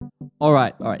All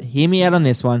right. Hear me out on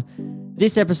this one.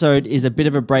 This episode is a bit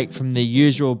of a break from the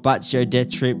usual Butcher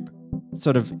Death Trip,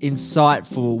 sort of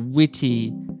insightful,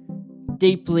 witty,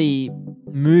 deeply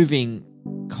moving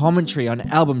commentary on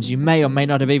albums you may or may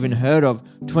not have even heard of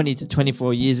 20 to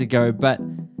 24 years ago. But,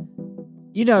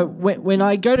 you know, when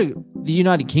I go to the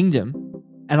United Kingdom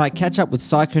and I catch up with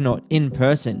Psychonaut in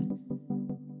person,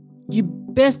 you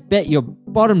best bet your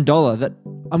bottom dollar that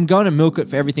I'm going to milk it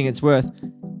for everything it's worth.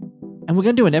 And we're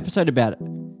going to do an episode about it.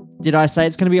 Did I say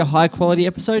it's going to be a high quality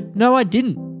episode? No, I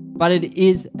didn't. But it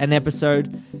is an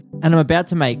episode. And I'm about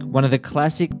to make one of the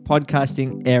classic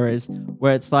podcasting errors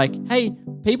where it's like, hey,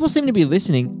 people seem to be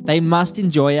listening. They must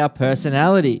enjoy our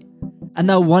personality. And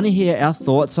they'll want to hear our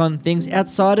thoughts on things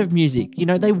outside of music. You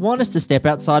know, they want us to step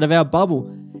outside of our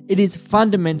bubble. It is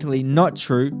fundamentally not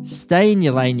true. Stay in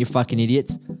your lane, you fucking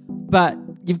idiots. But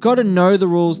you've got to know the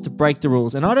rules to break the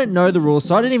rules. And I don't know the rules,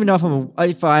 so I don't even know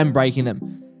if I am breaking them.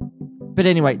 But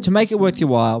anyway, to make it worth your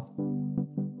while,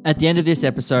 at the end of this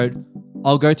episode,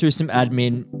 I'll go through some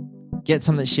admin, get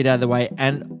some of the shit out of the way.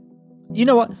 And you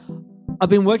know what? I've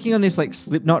been working on this like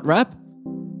Slipknot rap.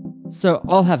 So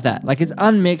I'll have that. Like, it's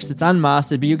unmixed, it's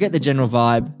unmastered, but you'll get the general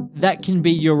vibe. That can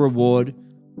be your reward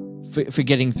for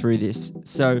getting through this.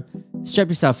 So strap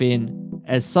yourself in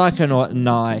as Psychonaut and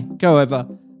I go over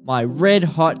my red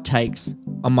hot takes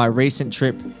on my recent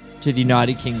trip to the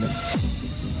United Kingdom.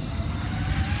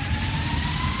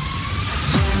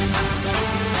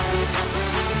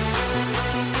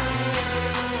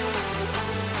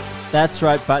 That's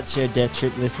right, Butcher Death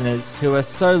Trip listeners who are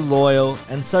so loyal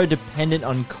and so dependent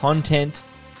on content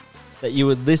that you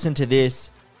would listen to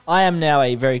this. I am now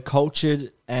a very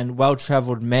cultured and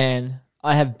well-travelled man.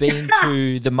 I have been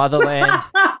to the motherland.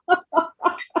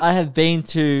 I have been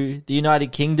to the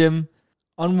United Kingdom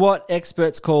on what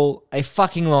experts call a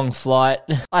fucking long flight.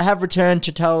 I have returned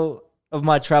to tell of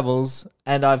my travels,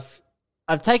 and I've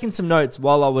taken some notes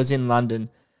while I was in London.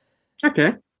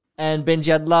 Okay. And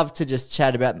Benji, I'd love to just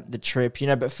chat about the trip, you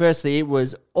know, but firstly, it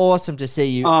was awesome to see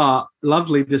you. Oh,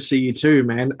 lovely to see you too,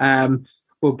 man.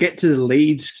 We'll get to the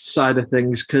Leeds side of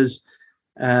things because,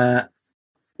 I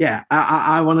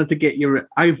wanted to get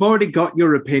I've already got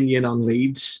your opinion on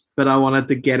Leeds, but I wanted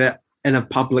to get it in a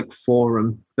public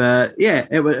forum. But yeah,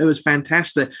 it was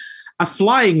fantastic. A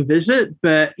flying visit,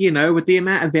 but, you know, with the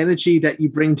amount of energy that you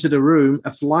bring to the room,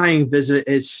 a flying visit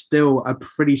is still a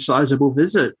pretty sizable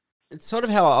visit. It's sort of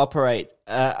how I operate.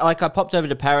 I popped over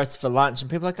to Paris for lunch and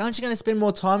people were like, aren't you going to spend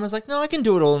more time? I was like, no, I can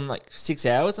do it all in like 6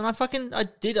 hours. And I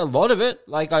did a lot of it.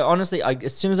 Like,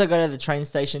 as soon as I got out of the train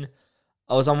station,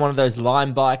 I was on one of those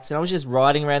Lime bikes and I was just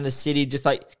riding around the city, just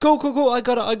like, cool. I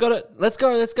got it. Let's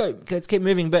go. Let's keep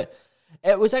moving. But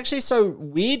it was actually so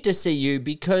weird to see you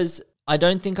because I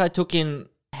don't think I took in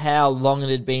how long it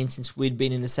had been since we'd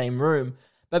been in the same room.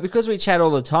 But because we chat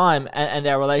all the time and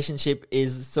our relationship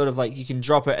is sort of like you can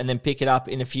drop it and then pick it up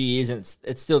in a few years and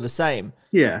it's still the same.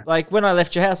 Yeah. Like when I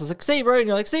left your house, I was like, see you, bro. And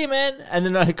you're like, see you, man. And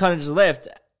then I kind of just left.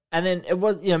 And then it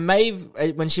was, you know, Maeve,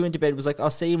 when she went to bed, was like, I'll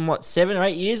see you in 7 or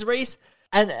 8 years, Reese?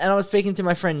 And I was speaking to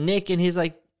my friend Nick and he's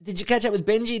like, did you catch up with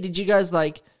Benji? Did you guys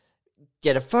like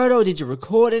get a photo? Did you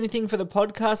record anything for the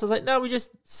podcast? I was like, no, we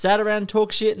just sat around,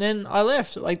 talk shit, and then I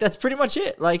left. Like, that's pretty much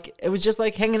it. Like, it was just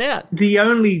like hanging out. The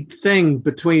only thing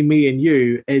between me and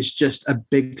you is just a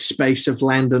big space of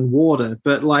land and water.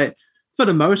 But like, for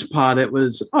the most part, it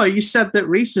was, oh, you said that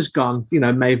Reese is gone. You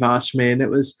know, Maeve asked me and it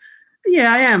was,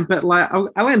 yeah, I am. But like,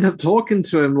 I'll end up talking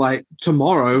to him like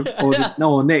tomorrow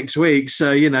or next week.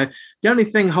 So, you know, the only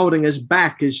thing holding us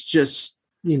back is just,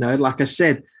 you know, like I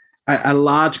said, a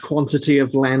large quantity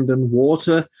of land and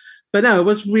water. But no, it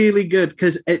was really good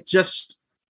because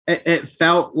it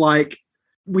felt like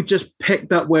we just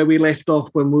picked up where we left off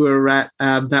when we were at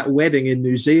that wedding in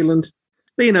New Zealand.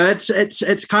 But, you know,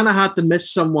 it's kind of hard to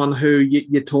miss someone who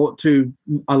you talk to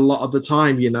a lot of the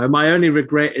time, you know. My only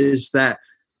regret is that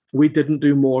we didn't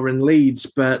do more in Leeds,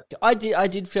 but... I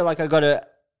did feel like I got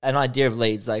an idea of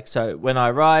Leeds. Like, so when I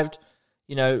arrived,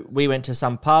 you know, we went to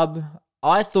some pub.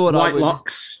 I thought White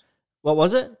Locks. What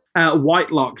was it?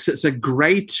 White Locks. It's a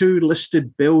Grade 2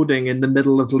 listed building in the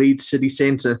middle of Leeds city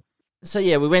centre. So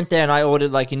yeah, we went there and I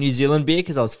ordered like a New Zealand beer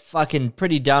because I was fucking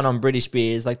pretty done on British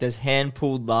beers, like those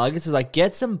hand-pulled lagers. It was like,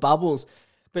 get some bubbles.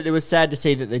 But it was sad to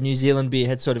see that the New Zealand beer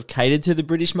had sort of catered to the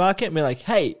British market. And we're like,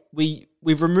 hey,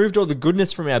 we've removed all the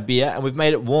goodness from our beer and we've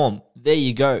made it warm. There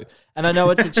you go. And I know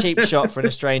it's a cheap shot for an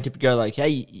Australian to go like,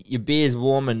 hey, your beer's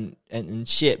warm and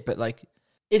shit, but like,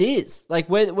 it is. Like,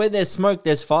 where there's smoke,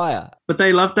 there's fire. But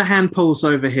they love the hand pulls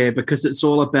over here because it's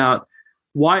all about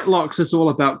Whitelocks is all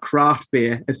about craft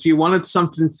beer. If you wanted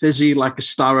something fizzy like a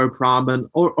Staropramen,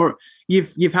 or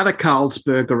you've had a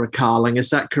Carlsberg or a Carling, is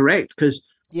that correct? Because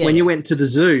when you went to the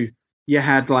zoo, you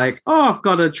had like, oh, I've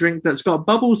got a drink that's got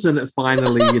bubbles in it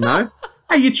finally, you know?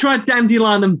 Hey, you tried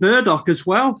Dandelion and Burdock as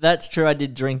well? That's true. I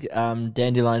did drink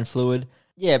dandelion fluid.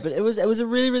 Yeah, but it was a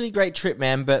really, really great trip,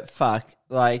 man. But fuck,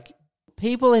 like,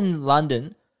 people in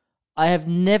London, I have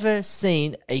never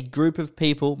seen a group of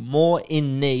people more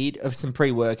in need of some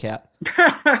pre-workout.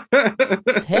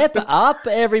 Pep up,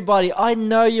 everybody. I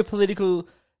know your political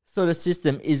sort of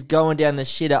system is going down the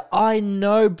shitter. I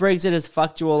know Brexit has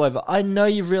fucked you all over. I know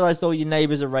you've realised all your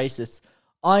neighbours are racist.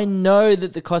 I know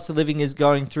that the cost of living is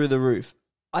going through the roof.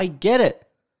 I get it.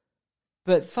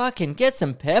 But fucking get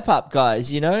some pep up,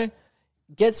 guys, you know?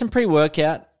 Get some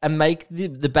pre-workout and make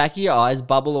the back of your eyes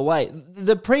bubble away.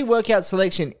 The pre-workout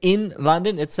selection in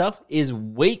London itself is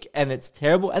weak and it's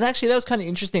terrible. And actually, that was kind of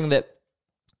interesting that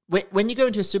when you go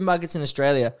into supermarkets in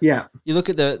Australia, you look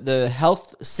at the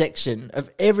health section of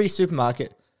every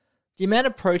supermarket, the amount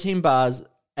of protein bars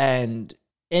and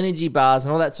energy bars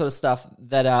and all that sort of stuff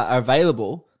that are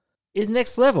available is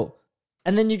next level.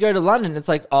 And then you go to London, it's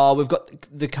like, oh, we've got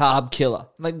the carb killer.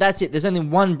 Like, that's it. There's only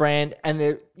one brand, and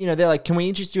they're like, can we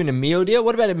interest you in a meal deal?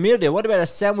 What about a meal deal? What about a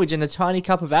sandwich and a tiny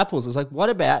cup of apples? It's like, what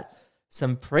about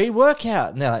some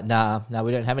pre-workout? And they're like, nah,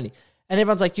 we don't have any. And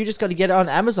everyone's like, you just got to get it on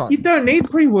Amazon. You don't need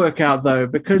pre-workout, though,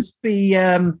 because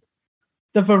the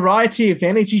variety of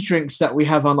energy drinks that we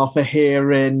have on offer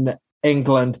here in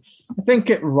England, I think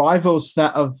it rivals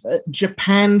that of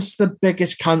Japan's the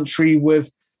biggest country with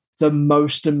the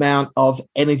most amount of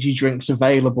energy drinks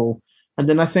available. And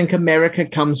then I think America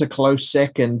comes a close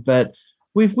second, but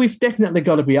we've definitely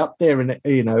got to be up there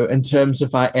in terms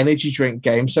of our energy drink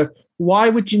game. So why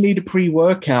would you need a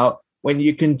pre-workout when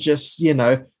you can just,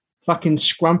 fucking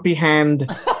scrumpy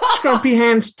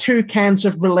hands 2 cans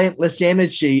of relentless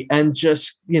energy and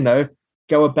just,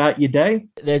 go about your day?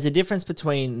 There's a difference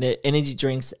between the energy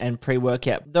drinks and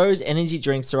pre-workout. Those energy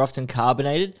drinks are often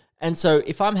carbonated. And so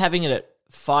if I'm having it at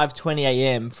 5:20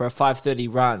 a.m. for a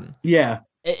 5:30 run,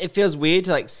 it feels weird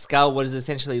to like scull what is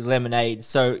essentially lemonade.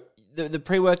 So the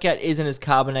pre-workout isn't as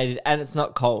carbonated and it's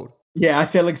not cold. Yeah, I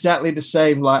feel exactly the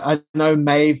same. Like, I know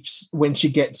Maeve's, when she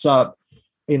gets up,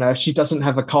 if she doesn't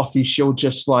have a coffee, she'll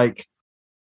just like,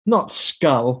 not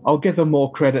scull, I'll give her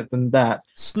more credit than that.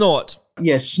 Snort.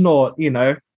 Yeah, snort,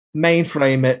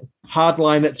 mainframe it,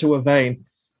 hardline it to a vein.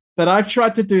 But I've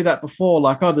tried to do that before,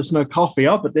 like, oh, there's no coffee.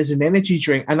 Oh, but there's an energy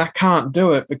drink. And I can't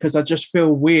do it because I just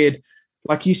feel weird.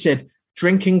 Like you said,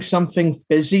 drinking something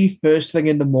fizzy first thing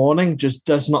in the morning just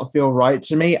does not feel right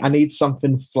to me. I need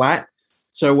something flat.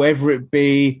 So whether it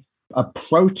be a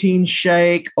protein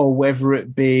shake or whether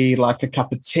it be like a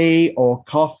cup of tea or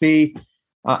coffee,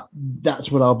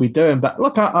 that's what I'll be doing. But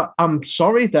look, I'm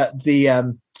sorry that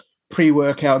the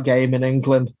pre-workout game in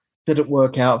England didn't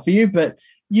work out for you, but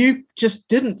you just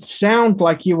didn't sound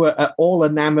like you were at all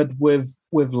enamored with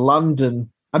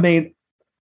London. I mean,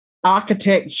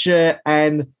 architecture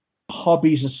and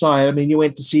hobbies aside, I mean, you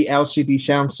went to see LCD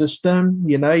Sound System,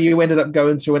 you ended up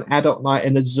going to an adult night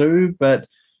in a zoo. But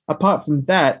apart from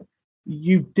that,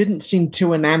 you didn't seem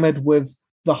too enamored with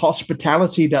the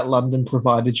hospitality that London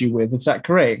provided you with. Is that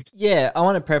correct? Yeah, I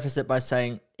want to preface it by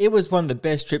saying it was one of the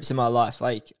best trips in my life.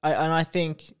 Like, I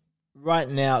think right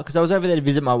now, because I was over there to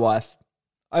visit my wife,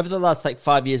 over the last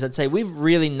 5 years, I'd say we've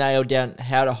really nailed down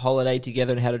how to holiday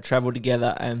together and how to travel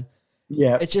together. And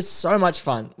it's just so much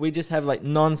fun. We just have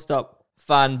non-stop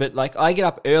fun. But I get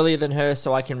up earlier than her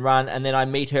so I can run, and then I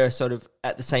meet her sort of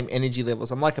at the same energy levels.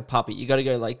 I'm like a puppy. You got to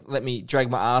go let me drag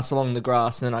my ass along the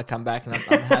grass, and then I come back and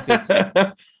I'm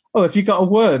happy. Oh, if you got a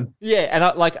worm. Yeah, and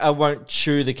I won't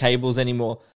chew the cables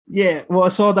anymore. Yeah, well, I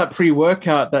saw that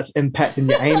pre-workout that's impacting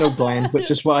your anal gland,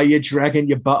 which is why you're dragging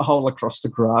your butthole across the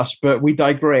grass. But we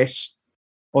digress.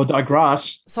 Or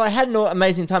digress. So I had an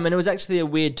amazing time, and it was actually a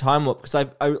weird time warp because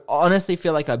I honestly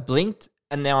feel like I blinked,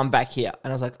 and now I'm back here.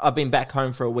 And I was like, I've been back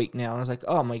home for a week now. And I was like,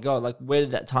 oh my God, where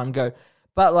did that time go?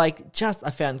 But I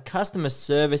found customer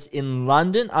service in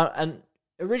London. And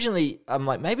originally, I'm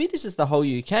like, maybe this is the whole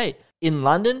UK. In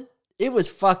London, it was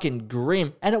fucking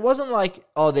grim. And it wasn't like,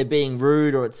 oh, they're being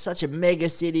rude or it's such a mega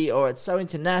city or it's so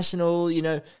international,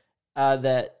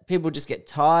 that people just get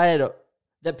tired or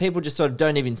that people just sort of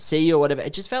don't even see or whatever.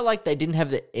 It just felt like they didn't have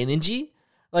the energy.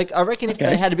 I reckon if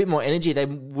they had a bit more energy, they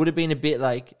would have been a bit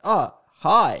like, oh,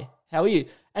 hi, how are you?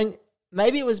 And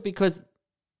maybe it was because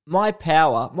my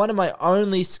power, one of my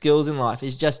only skills in life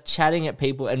is just chatting at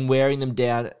people and wearing them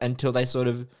down until they sort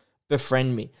of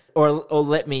befriend me or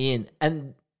let me in.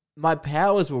 And my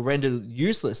powers were rendered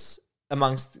useless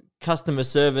amongst customer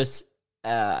service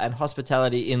and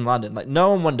hospitality in London. Like,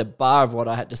 no one wanted a bar of what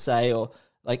I had to say or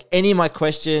like any of my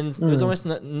questions. There was almost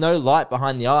no light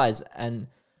behind the eyes. And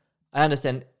I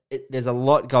understand there's a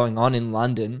lot going on in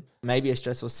London, maybe a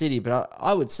stressful city, but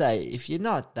I would say if you're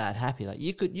not that happy, like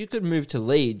you could move to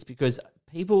Leeds, because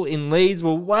people in Leeds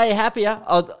were way happier.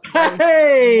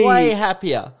 Way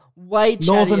happier. Way chattier.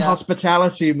 Northern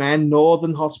hospitality, man.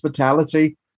 Northern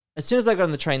hospitality. As soon as I got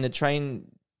on the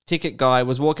train ticket guy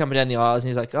was walking up and down the aisles and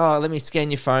he's like, oh, let me scan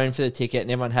your phone for the ticket.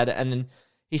 And everyone had it. And then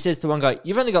he says to one guy,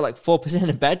 you've only got like 4%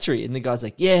 of battery. And the guy's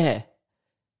like, yeah.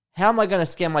 How am I going to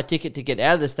scan my ticket to get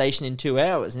out of the station in 2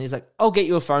 hours? And he's like, I'll get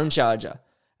you a phone charger.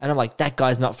 And I'm like, that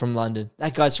guy's not from London.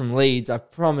 That guy's from Leeds. I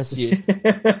promise you.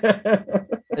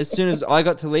 As soon as I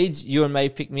got to Leeds, you and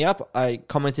Maeve picked me up. I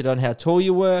commented on how tall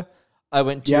you were. I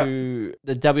went to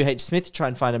the WH Smith to try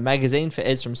and find a magazine for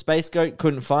Ez from Space Goat.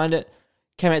 Couldn't find it.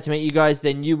 Came out to meet you guys.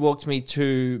 Then you walked me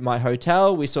to my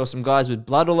hotel. We saw some guys with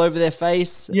blood all over their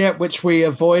face. Yeah, which we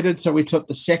avoided. So we took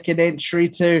the second entry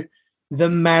to the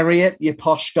Marriott, you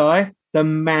posh guy. The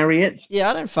Marriott. Yeah,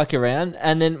 I don't fuck around.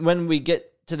 And then when we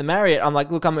get to the Marriott, I'm like,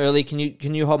 look, I'm early. Can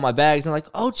you hold my bags? And I'm like,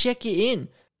 I'll check you in.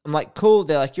 I'm like, cool.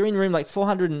 They're like, you're in room like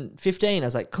 415. I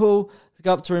was like, cool.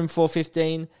 Go up to room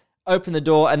 415, open the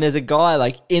door, and there's a guy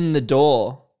like in the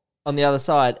door on the other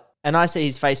side. And I see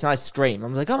his face and I scream.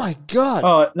 I'm like, oh my God.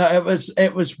 Oh, no,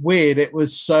 it was weird. It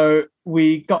was so,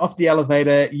 we got off the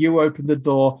elevator, you opened the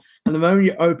door, and the moment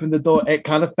you opened the door, it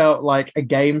kind of felt like a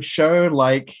game show,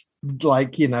 like,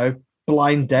 you know,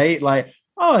 blind date, like,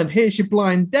 oh, and here's your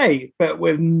blind date, but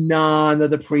with none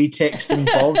of the pretext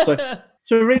involved.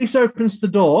 So Reese opens the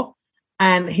door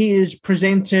and he is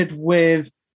presented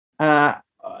with,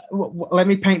 let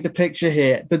me paint the picture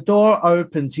here. The door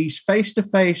opens, he's face to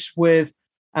face with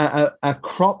a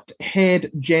cropped-haired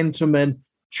gentleman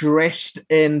dressed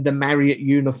in the Marriott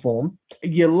uniform.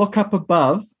 You look up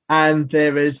above, and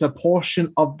there is a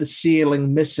portion of the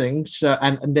ceiling missing. So,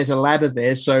 and there's a ladder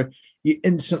there. So you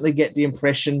instantly get the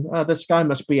impression, oh, this guy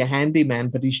must be a handyman,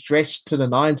 but he's dressed to the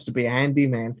nines to be a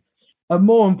handyman. And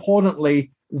more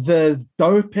importantly, the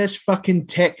dopest fucking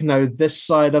techno this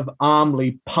side of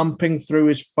Armley pumping through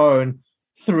his phone,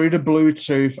 through the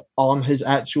Bluetooth on his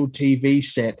actual TV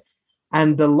set.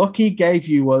 And the look he gave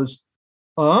you was,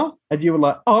 and you were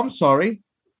like, oh, I'm sorry.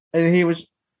 And he was,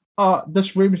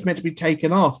 this room is meant to be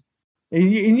taken off. And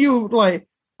you were like,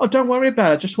 oh, don't worry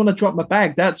about it. I just want to drop my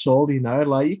bag. That's all, you know,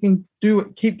 like you can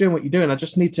keep doing what you're doing. I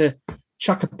just need to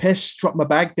chuck a piss, drop my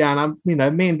bag down. Me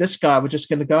and this guy were just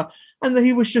going to go. And then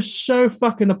he was just so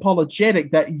fucking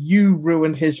apologetic that you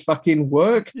ruined his fucking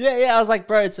work. Yeah. I was like,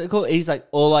 bro, it's so cool. He's like,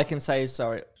 all I can say is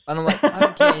sorry. And I'm like, I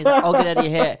don't care. He's like, I'll get out of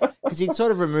your hair. Because he'd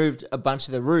sort of removed a bunch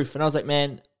of the roof. And I was like,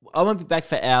 man, I won't be back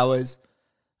for hours.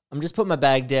 I'm just putting my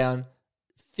bag down.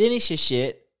 Finish your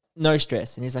shit. No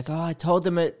stress. And he's like, I told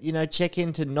them at,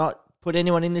 check-in to not put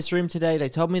anyone in this room today. They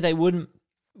told me they wouldn't.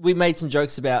 We made some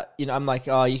jokes about, I'm like,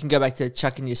 you can go back to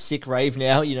chucking your sick rave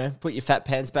now, put your fat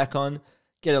pants back on,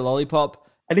 get a lollipop.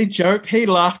 And he joked, he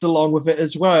laughed along with it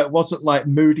as well. It wasn't like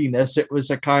moodiness. It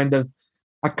was a kind of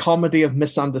a comedy of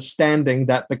misunderstanding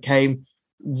that became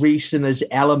Reese and his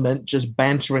element, just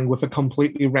bantering with a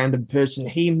completely random person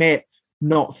he met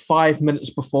not 5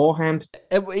 minutes beforehand.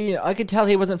 I could tell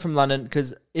he wasn't from London,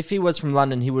 because if he was from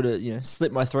London, he would have,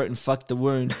 slit my throat and fucked the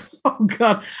wound. Oh,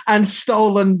 God. And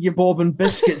stolen your bourbon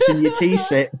biscuits in your tea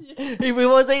set. He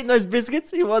was eating those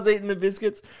biscuits. He was eating the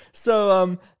biscuits.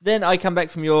 So then I come back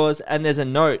from yours, and there's a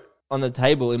note on the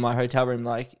table in my hotel room,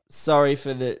 like, sorry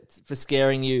for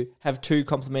scaring you. Have 2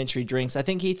 complimentary drinks. I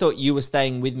think he thought you were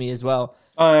staying with me as well.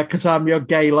 Because I'm your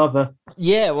gay lover.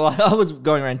 Yeah, well, I was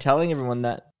going around telling everyone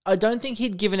that. I don't think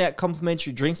he'd given out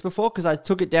complimentary drinks before, because I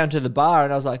took it down to the bar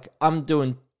and I was like, I'm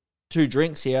doing 2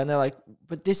 drinks here. And they're like,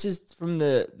 but this is from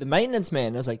the maintenance man.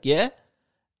 And I was like, yeah.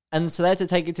 And so they had to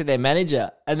take it to their manager.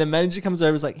 And the manager comes over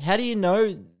and is like, how do you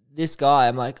know this guy?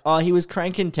 I'm like, he was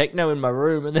cranking techno in my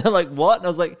room. And they're like, what? And I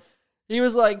was like, he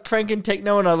was like cranking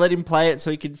techno and I let him play it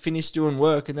so he could finish doing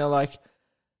work. And they're like,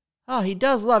 he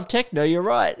does love techno. You're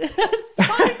right.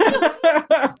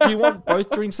 Do you want both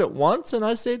drinks at once? And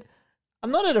I said, I'm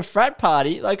not at a frat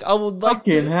party. Like, I would like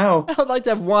I'd like to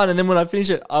have one, and then when I finish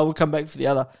it, I will come back for the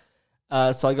other.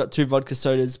 So I got 2 vodka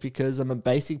sodas because I'm a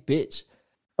basic bitch.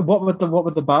 What were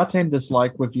the bartenders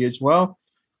like with you as well?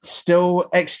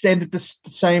 Still extended the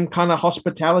same kind of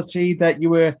hospitality that you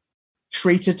were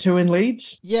treated to in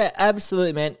Leeds? Yeah,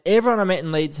 absolutely, man. Everyone I met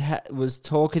in Leeds was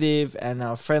talkative and they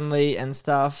were friendly and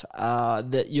stuff.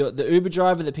 The Uber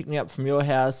driver that picked me up from your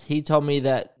house, he told me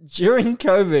that during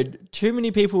COVID, too many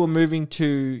people were moving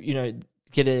to,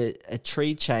 get a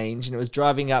tree change, and it was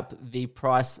driving up the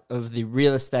price of the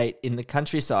real estate in the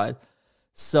countryside.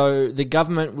 So the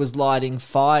government was lighting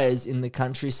fires in the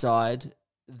countryside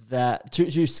that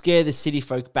to scare the city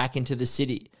folk back into the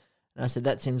city. And I said,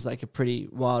 that seems like a pretty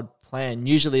wild plan.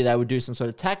 Usually they would do some sort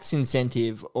of tax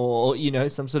incentive or,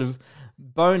 some sort of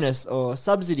bonus or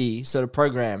subsidy sort of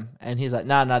program. And he's like,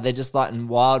 no, they're just lighting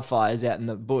wildfires out in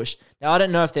the bush. Now, I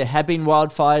don't know if there have been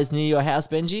wildfires near your house,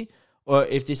 Benji, or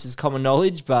if this is common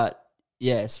knowledge, but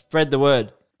yeah, spread the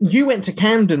word. You went to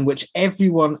Camden, which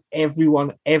everyone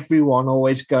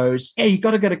always goes, hey, you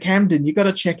got to go to Camden. You got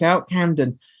to check out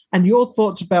Camden. And your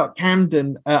thoughts about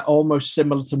Camden are almost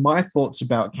similar to my thoughts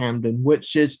about Camden,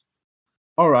 which is,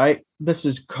 all right, this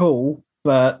is cool,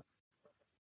 but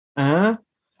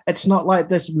it's not like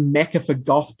this mecca for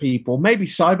goth people. Maybe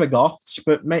cyber goths,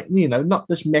 but not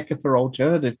this mecca for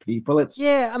alternative people.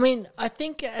 Yeah, I mean, I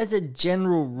think as a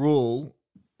general rule,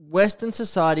 Western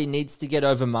society needs to get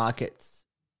over markets.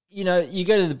 You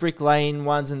go to the Brick Lane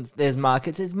ones and there's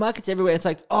markets. There's markets everywhere. It's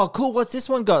like, oh, cool, what's this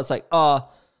one got? It's like, oh,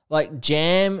 like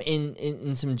jam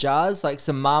in some jars, like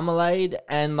some marmalade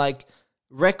and like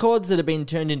records that have been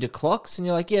turned into clocks. And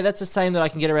you're like, yeah, that's the same that I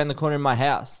can get around the corner in my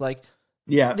house. Like,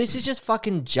 yeah, this is just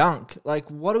fucking junk.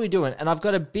 Like, what are we doing? And I've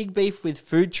got a big beef with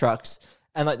food trucks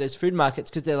and like those food markets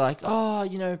because they're like, oh,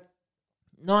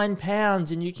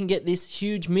 £9 and you can get this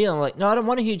huge meal. I'm like, no, I don't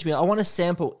want a huge meal. I want to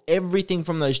sample everything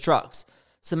from those trucks.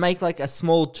 So make like a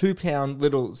small 2-pound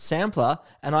little sampler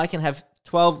and I can have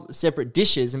 12 separate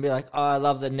dishes and be like, oh, I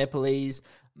love the Nepalese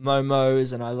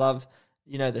momos and I love,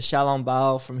 the Shalom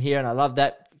Bal from here and I love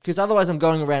that. Because otherwise I'm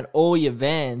going around all your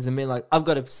vans and being like, I've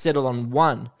got to settle on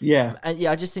one. Yeah. And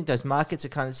yeah, I just think those markets are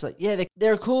kind of just like, yeah,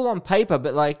 they're cool on paper,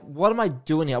 but like, what am I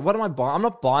doing here? What am I buying? I'm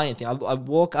not buying anything. I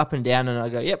walk up and down and I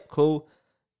go, yep, cool.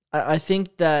 I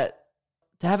think that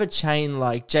to have a chain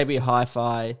like JB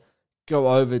Hi-Fi go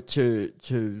over to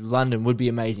London would be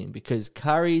amazing because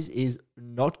Curry's is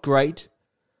not great.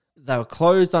 They were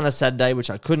closed on a Saturday, which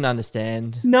I couldn't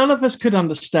understand. None of us could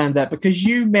understand that because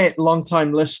you met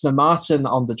longtime listener Martin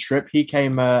on the trip. He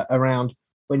came around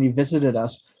when you visited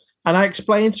us. And I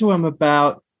explained to him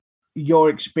about your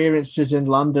experiences in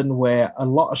London where a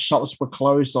lot of shops were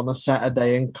closed on a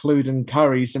Saturday, including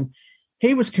Curry's. And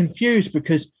he was confused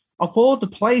because of all the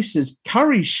places,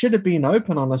 Curry's should have been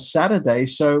open on a Saturday.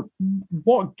 So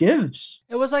what gives?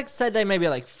 It was like Saturday, maybe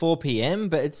like 4 p.m.,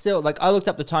 but it's still like I looked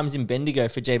up the times in Bendigo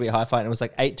for JB Hi-Fi and it was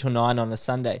like 8 till 9 on a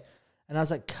Sunday. And I was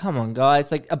like, come on,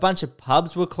 guys. Like a bunch of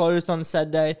pubs were closed on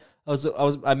Saturday.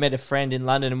 I met a friend in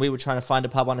London and we were trying to find a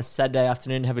pub on a Saturday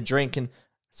afternoon to have a drink and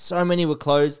so many were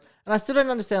closed. And I still don't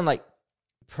understand like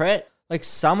Pret, like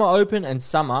some are open and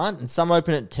some aren't, and some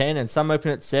open at 10 and some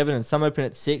open at 7 and some open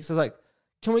at 6. I was like,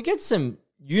 can we get some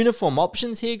uniform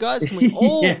options here, guys? Can we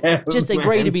all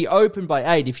agree to be open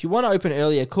by 8? If you want to open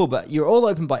earlier, cool, but you're all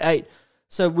open by 8.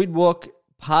 So we'd walk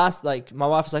past, like, my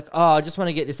wife was like, oh, I just want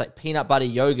to get this, like, peanut butter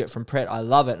yogurt from Pret. I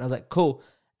love it. And I was like, cool.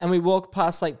 And we walked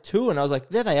past, like, 2, and I was like,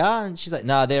 there they are. And she's like,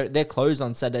 nah, they're closed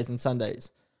on Saturdays and Sundays.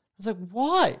 I was like,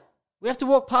 why? We have to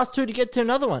walk past 2 to get to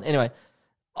another one. Anyway,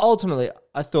 ultimately,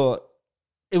 I thought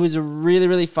it was a really,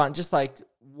 really fun, just, like,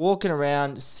 walking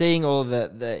around, seeing all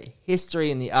the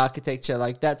history and the architecture.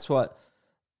 Like, that's what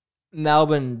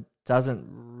Melbourne doesn't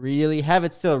really have.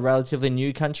 It's still a relatively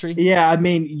new country. Yeah, I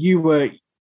mean, you were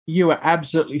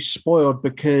absolutely spoiled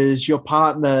because your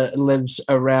partner lives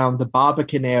around the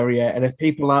Barbican area. And if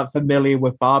people aren't familiar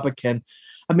with Barbican,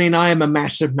 I mean, I am a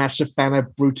massive, massive fan of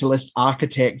brutalist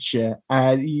architecture.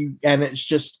 And it's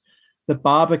just the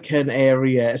Barbican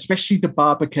area, especially the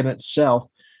Barbican itself,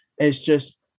 is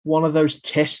just one of those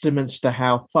testaments to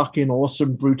how fucking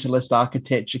awesome brutalist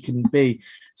architecture can be.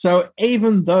 So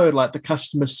even though like the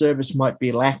customer service might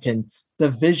be lacking, the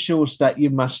visuals that you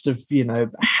must have,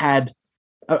 had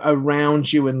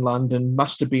around you in London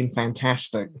must have been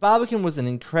fantastic. Barbican was an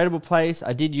incredible place.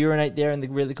 I did urinate there in the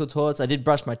really cool toilets. I did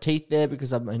brush my teeth there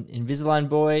because I'm an Invisalign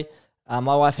boy.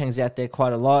 My wife hangs out there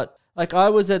quite a lot. Like I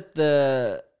was at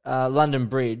the London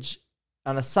Bridge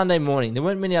on a Sunday morning. There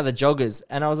weren't many other joggers.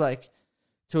 And I was like,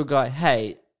 to a guy,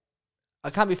 hey, I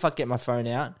can't be fucked getting my phone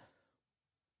out.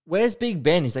 Where's Big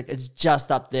Ben? He's like, it's just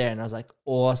up there. And I was like,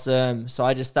 awesome. So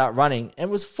I just start running. And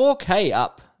it was 4K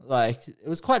up. Like, it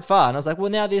was quite far. And I was like, well,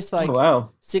 now this, like,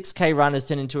 6K run has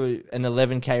turned into an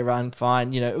 11K run.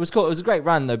 Fine. It was cool. It was a great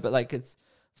run, though. But, like, it's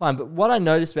fine. But what I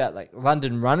noticed about, like,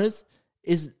 London runners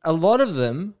is a lot of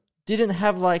them didn't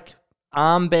have, like,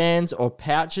 armbands or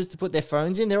pouches to put their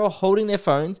phones in. They're all holding their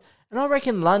phones. And I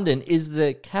reckon London is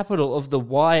the capital of the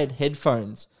wired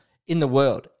headphones in the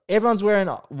world. Everyone's wearing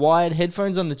wired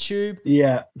headphones on the tube.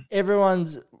 Yeah.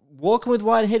 Everyone's walking with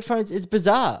wired headphones. It's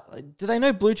bizarre. Like, do they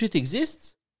know Bluetooth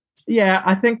exists? Yeah,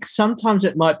 I think sometimes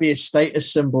it might be a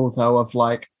status symbol, though, of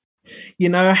like, you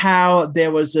know how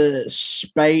there was a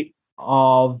spate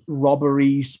of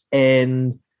robberies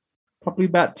in probably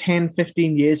about 10,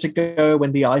 15 years ago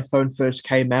when the iPhone first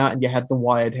came out and you had the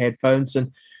wired headphones,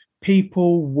 and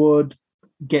people would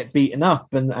get beaten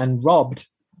up and robbed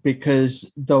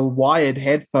because the wired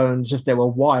headphones, if they were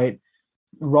white,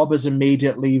 robbers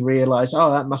immediately realized,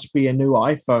 oh, that must be a new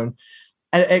iPhone.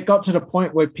 And it got to the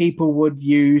point where people would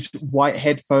use white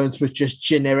headphones with just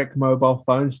generic mobile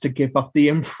phones to give off the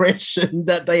impression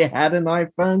that they had an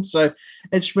iPhone. So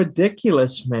it's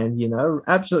ridiculous, man, you know,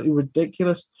 absolutely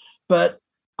ridiculous. But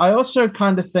I also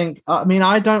kind of think, I mean,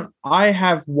 I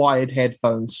have wired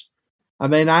headphones. I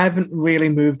mean, I haven't really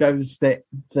moved over to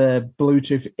the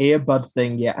Bluetooth earbud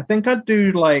thing yet. I think I'd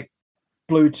do like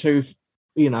Bluetooth,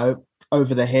 you know,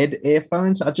 over the head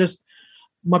earphones.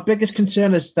 My biggest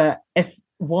concern is that if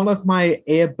one of my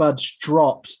earbuds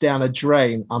drops down a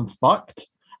drain, I'm fucked.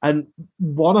 And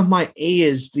one of my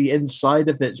ears, the inside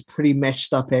of it's pretty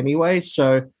messed up anyway.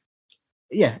 So,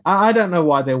 yeah, I don't know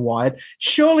why they're wired.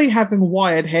 Surely having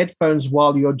wired headphones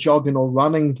while you're jogging or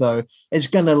running, though, is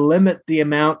going to limit the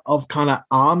amount of kind of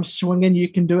arm swinging you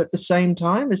can do at the same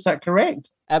time. Is that correct?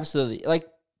 Absolutely. Like,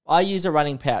 I use a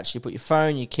running pouch. You put your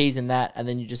phone, your keys in that, and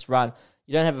then you just run.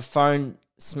 You don't have a phone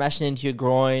smashing into your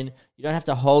groin. You don't have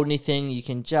to hold anything. You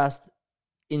can just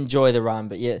enjoy the run.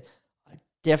 But yeah, I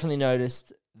definitely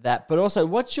noticed that. But also,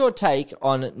 what's your take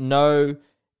on no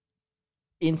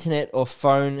internet or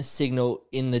phone signal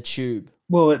in the tube?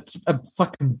 Well, it's a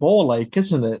fucking ball ache,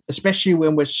 isn't it? Especially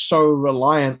when we're so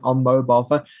reliant on mobile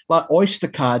phone. Like Oyster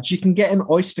cards, you can get an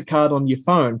Oyster card on your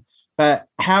phone, but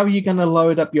how are you going to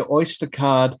load up your Oyster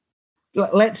card?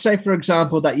 Let's say, for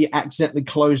example, that you accidentally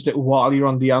closed it while you're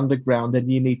on the underground and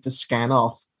you need to scan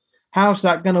off. How's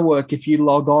that going to work if you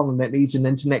log on and it needs an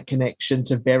internet connection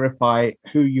to verify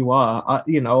who you are,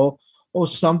 you know, or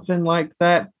something like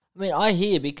that? I mean, I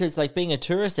hear, because like being a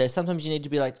tourist there, sometimes you need to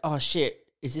be like, oh shit,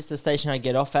 is this the station I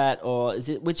get off at? Or is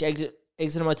it, which exit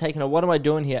am I taking? Or what am I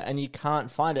doing here? And you can't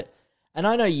find it. And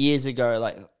I know years ago,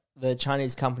 like the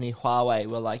Chinese company Huawei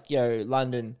were like, yo,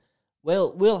 London,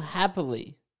 we'll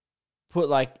happily put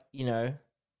like, you know,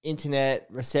 internet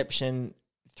reception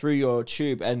through your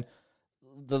tube. And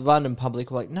the London public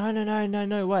were like,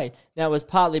 no way. Now, it was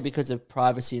partly because of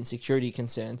privacy and security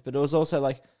concerns, but it was also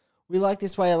like, we like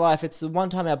this way of life. It's the one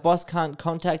time our boss can't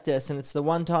contact us, and it's the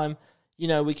one time, you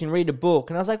know, we can read a book.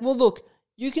 And I was like, well, look,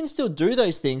 you can still do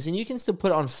those things, and you can still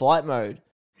put it on flight mode.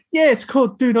 Yeah, it's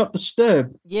called Do Not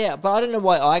Disturb. Yeah, but I don't know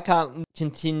why I can't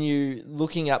continue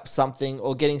looking up something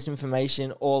or getting some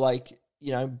information or like,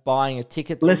 you know, buying a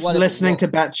ticket. Listening to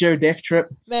Batjo Death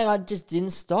Trip. Man, I just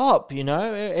didn't stop, you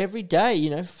know, every day, you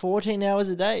know, 14 hours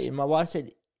a day. And my wife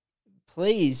said,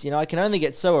 please, you know, I can only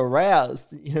get so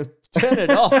aroused, you know, turn it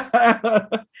off.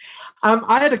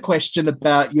 I had a question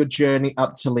about your journey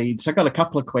up to Leeds. I got a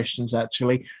couple of questions,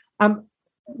 actually.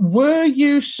 Were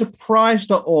you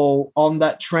surprised at all on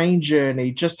that train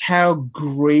journey just how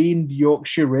green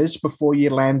Yorkshire is before you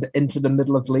land into the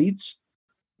middle of Leeds?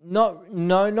 Not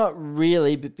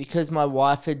really, but because my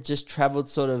wife had just travelled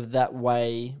sort of that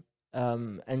way,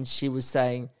 and she was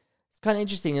saying, it's kind of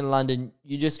interesting in London,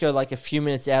 you just go like a few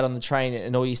minutes out on the train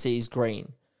and all you see is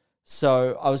green.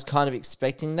 So I was kind of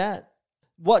expecting that.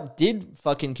 What did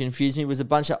fucking confuse me was a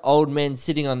bunch of old men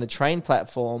sitting on the train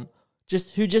platform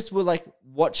who just were like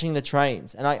watching the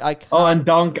trains. And I can't... Oh,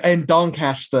 and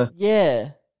Doncaster.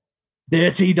 Yeah.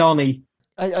 Dirty Donny.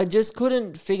 I just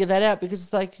couldn't figure that out, because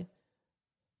it's like,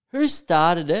 who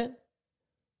started it?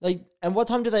 Like, and what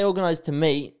time do they organize to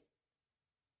meet?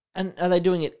 And are they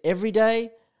doing it every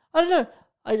day? I don't know.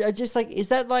 I just like, is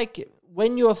that like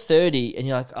when you're 30 and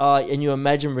you're like, oh, and you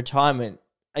imagine retirement,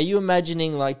 are you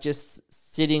imagining like just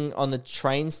sitting on the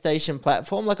train station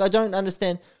platform? Like, I don't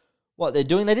understand what they're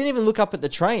doing. They didn't even look up at the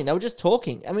train. They were just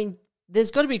talking. I mean,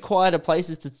 there's got to be quieter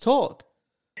places to talk.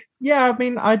 Yeah, I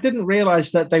mean, I didn't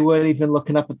realize that they weren't even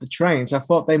looking up at the trains. I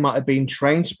thought they might have been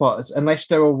train spotters, unless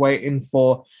they were waiting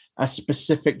for a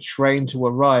specific train to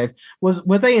arrive.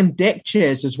 Were they in deck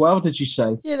chairs as well, did you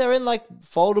say? Yeah, they're in like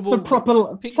foldable...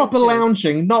 So proper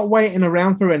lounging, not waiting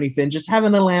around for anything, just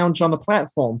having a lounge on the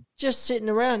platform. Just sitting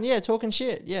around, yeah, talking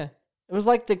shit, yeah. It was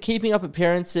like the Keeping Up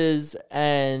Appearances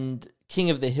and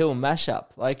King of the Hill mashup.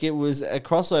 Like, it was a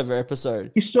crossover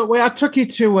episode. I took you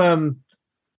to...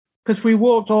 because we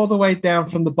walked all the way down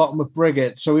from the bottom of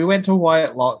Briggate. So we went to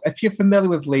Whitelock. If you're familiar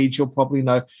with Leeds, you'll probably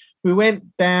know. We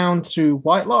went down to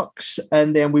Whitelocks,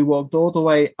 and then we walked all the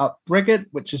way up Briggate,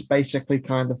 which is basically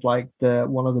kind of like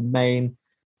one of the main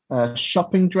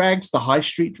shopping drags, the high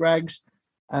street drags.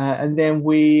 And then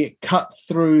we cut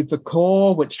through the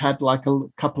core, which had like a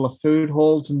couple of food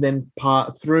halls, and then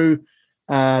part through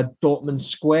Dortmund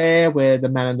Square, where the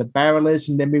Man in the Barrel is.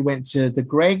 And then we went to the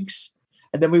Greg's.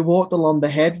 And then we walked along the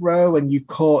head row, and you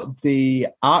caught the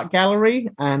art gallery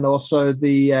and also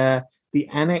the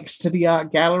annex to the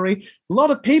art gallery. A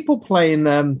lot of people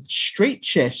playing street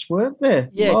chess, weren't there?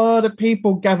 Yeah. A lot of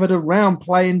people gathered around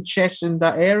playing chess in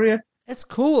that area. It's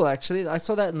cool, actually. I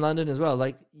saw that in London as well,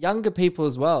 like younger people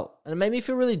as well. And it made me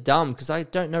feel really dumb because I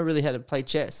don't know really how to play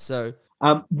chess. So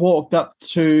walked up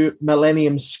to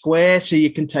Millennium Square, so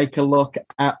you can take a look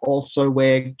at also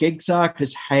where gigs are,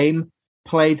 because Haim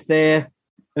played there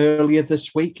earlier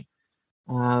this week,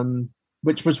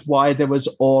 which was why there was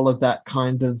all of that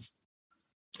kind of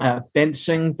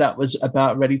fencing that was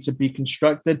about ready to be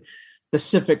constructed. The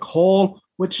Civic Hall,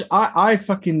 which I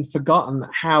fucking forgotten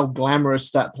how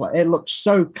glamorous that place. It looks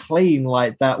so clean,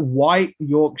 like that white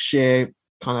Yorkshire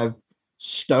kind of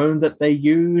stone that they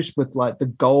use with like the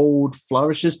gold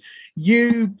flourishes.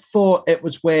 You thought it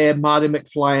was where Marty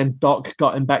McFly and Doc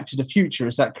got in Back to the Future.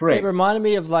 Is that correct? it reminded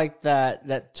me of like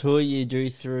that tour you do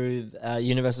through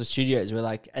Universal Studios, where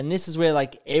like, and this is where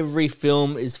like every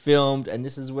film is filmed, and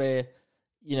this is where,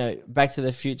 you know, Back to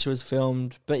the Future was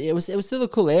filmed. But it was still a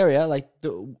cool area. Like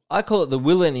I call it the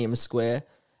Millennium Square.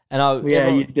 And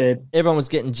you did. Everyone was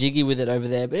getting jiggy with it over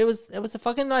there, but it was a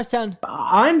fucking nice town.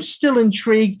 I'm still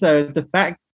intrigued though, the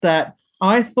fact that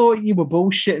I thought you were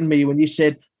bullshitting me when you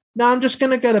said, "No, I'm just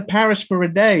going to go to Paris for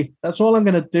a day. That's all I'm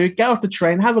going to do. Get off the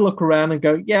train, have a look around, and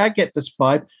go. Yeah, I get this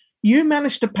vibe." You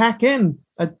managed to pack in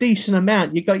a decent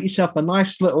amount. You got yourself a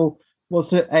nice little,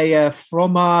 was it a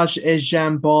fromage et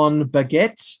jambon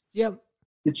baguette? Yep.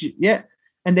 Did you? Yeah,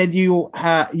 and then you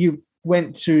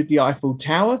went to the Eiffel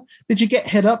Tower. Did you get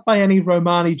hit up by any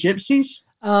Romani gypsies?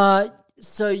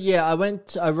 So yeah,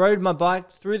 I rode my bike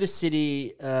through the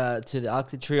city to the Arc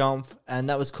de Triomphe, and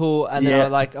that was cool. And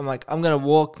then I'm gonna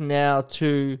walk now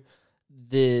to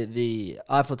the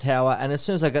Eiffel Tower. And as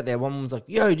soon as I got there, one woman was like,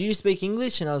 "Yo, do you speak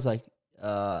English?" And I was like,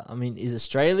 I mean, is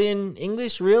Australian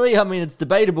English really? I mean, it's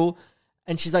debatable.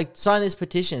 And she's like, "Sign this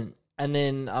petition." And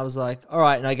then I was like, all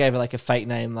right. And I gave her like a fake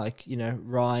name, like, you know,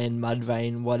 Ryan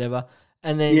Mudvayne, whatever.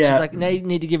 And then she's like, "No, you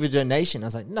need to give a donation." I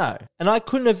was like, no. And I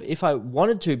couldn't have if I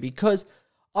wanted to, because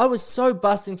I was so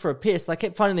busting for a piss. I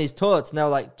kept finding these toilets and they were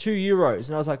like €2.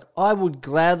 And I was like, I would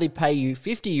gladly pay you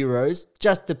 €50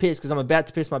 just to piss, because I'm about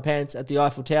to piss my pants at the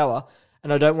Eiffel Tower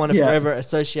and I don't want to forever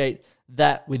associate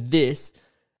that with this.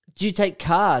 Do you take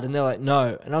card? And they're like,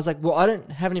 no. And I was like, well, I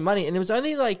don't have any money. And it was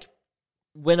only like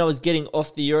when I was getting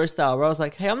off the Eurostar where I was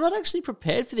like, hey, I'm not actually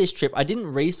prepared for this trip. I didn't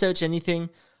research anything.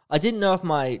 I didn't know if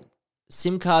my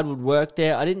SIM card would work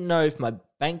there. I didn't know if my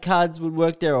bank cards would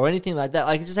work there or anything like that.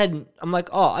 Like, I'm like,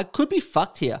 oh, I could be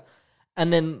fucked here.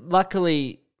 And then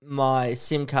luckily my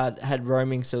SIM card had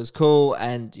roaming, so it was cool.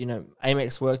 And, you know,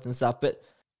 Amex worked and stuff, but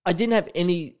I didn't have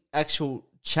any actual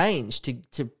change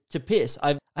to piss.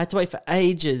 I had to wait for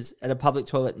ages at a public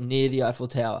toilet near the Eiffel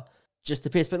Tower just to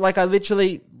piss. But like, I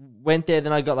literally went there,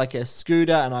 then I got like a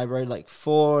scooter and I rode like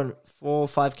 4 or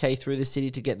 5K through the city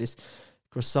to get this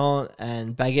croissant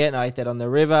and baguette, and I ate that on the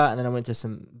river. And then I went to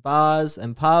some bars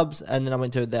and pubs, and then I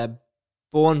went to the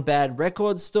Born Bad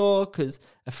record store because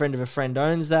a friend of a friend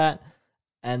owns that.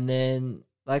 And then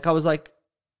like I was like,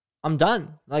 I'm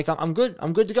done. Like I'm good.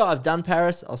 I'm good to go. I've done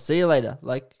Paris. I'll see you later.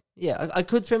 Like, yeah, I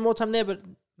could spend more time there, but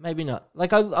maybe not.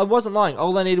 Like I wasn't lying.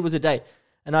 All I needed was a day.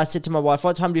 And I said to my wife,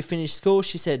 what time do you finish school?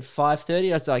 She said 5:30.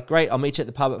 I was like, great, I'll meet you at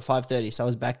the pub at 5:30. So I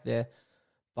was back there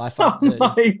by 5:30.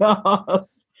 Oh my God.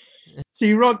 So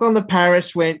you rocked on to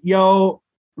Paris, went, yo,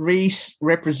 Reese,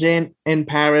 represent in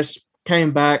Paris,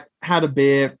 came back, had a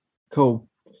beer, cool.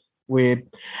 Weird.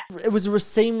 It was a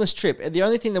seamless trip. The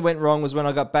only thing that went wrong was when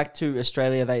I got back to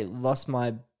Australia, they lost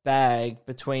my bag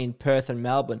between Perth and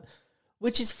Melbourne,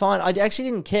 which is fine. I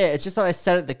actually didn't care. It's just that I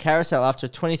sat at the carousel after a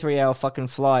 23-hour fucking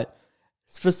flight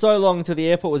for so long until the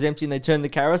airport was empty and they turned the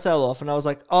carousel off. And I was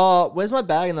like, oh, where's my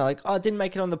bag? And they're like, oh, I didn't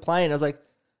make it on the plane. I was like,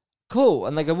 cool.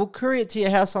 And they go, we'll courier it to your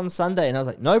house on Sunday. And I was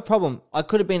like, no problem. I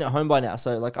could have been at home by now.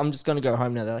 So like, I'm just going to go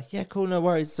home now. They're like, yeah, cool. No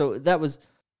worries. So that was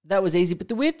easy. But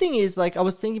the weird thing is, like, I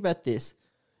was thinking about this.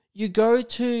 You go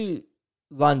to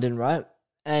London, right?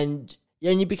 And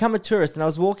you become a tourist. And I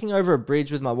was walking over a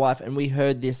bridge with my wife and we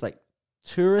heard this like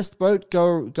tourist boat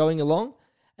going along.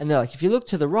 And they're like, if you look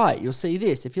to the right, you'll see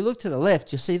this. If you look to the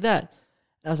left, you'll see that.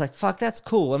 And I was like, fuck, that's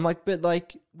cool. I'm like, but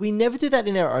like, we never do that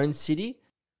in our own city.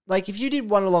 Like, if you did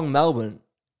one along Melbourne,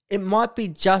 it might be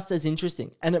just as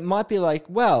interesting. And it might be like,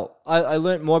 well, I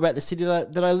learned more about the city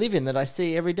that I live in, that I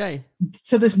see every day.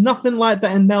 So there's nothing like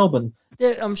that in Melbourne.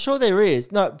 I'm sure there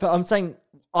is. No, but I'm saying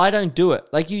I don't do it.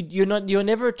 Like you're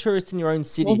never a tourist in your own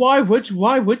city. Well,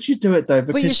 why would you do it though?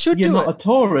 Because you should you're do not it. a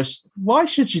tourist. Why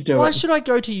should you do it? Why should I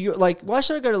go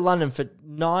to London for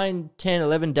 9, 10,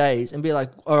 11 days and be like,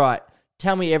 all right,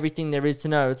 tell me everything there is to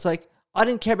know? It's like, I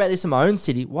didn't care about this in my own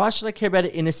city. Why should I care about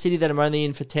it in a city that I'm only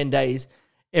in for 10 days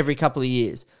every couple of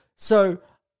years? So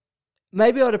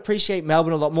maybe I'd appreciate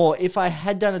Melbourne a lot more if I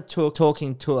had done a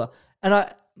talking tour. And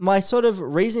my sort of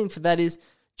reasoning for that is,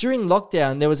 during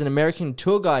lockdown, there was an American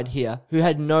tour guide here who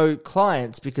had no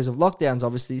clients because of lockdowns,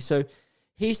 obviously. So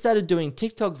he started doing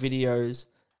TikTok videos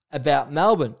about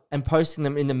Melbourne and posting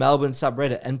them in the Melbourne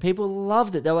subreddit. And people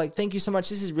loved it. They were like, thank you so much.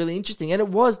 This is really interesting. And it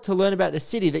was to learn about a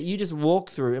city that you just walk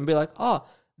through and be like, oh,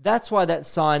 that's why that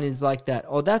sign is like that.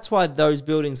 Or that's why those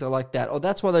buildings are like that. Or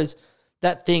that's why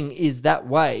that thing is that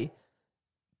way.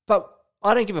 But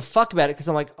I don't give a fuck about it because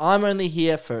I'm like, I'm only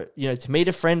here for, to meet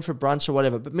a friend for brunch or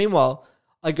whatever. But meanwhile,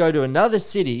 I go to another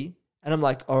city and I'm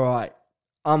like, all right,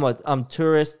 I'm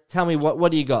tourist. Tell me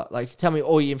what do you got? Like, tell me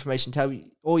all your information. Tell me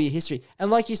all your history.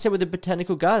 And like you said with the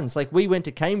botanical gardens, like we went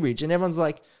to Cambridge and everyone's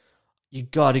like, you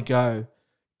got to go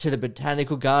to the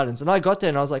botanical gardens. And I got there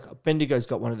and I was like, Bendigo's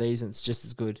got one of these and it's just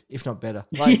as good, if not better.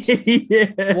 Like,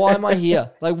 yeah. Why am I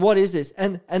here? Like, what is this?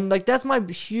 And like, that's my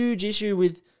huge issue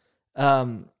with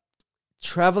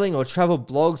traveling or travel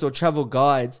blogs or travel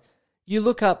guides. You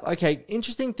look up, okay,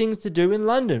 interesting things to do in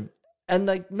London. And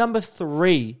like number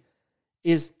 3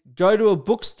 is go to a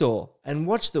bookstore and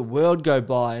watch the world go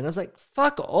by. And I was like,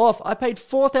 fuck off. I paid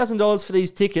 $4,000 for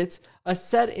these tickets. I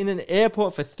sat in an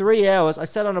airport for 3 hours. I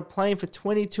sat on a plane for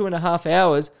 22 and a half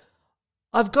hours.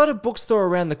 I've got a bookstore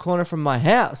around the corner from my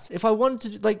house. If I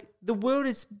wanted to, like, the world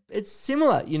it's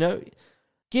similar,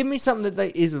 Give me something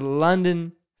that is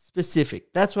London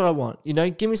specific. That's what I want.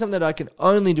 Give me something that I can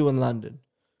only do in London.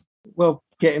 Well,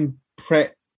 getting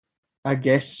Pret, I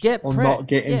guess, or Pret. Not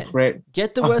getting Pret.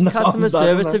 Get the worst customer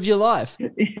service of your life.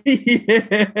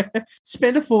 Yeah.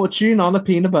 Spend a fortune on a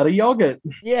peanut butter yogurt.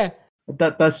 Yeah.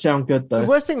 That does sound good, though. The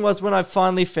worst thing was when I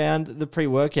finally found the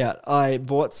pre-workout, I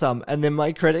bought some, and then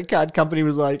my credit card company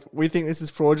was like, we think this is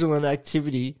fraudulent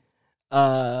activity.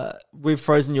 We've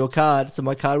frozen your card. So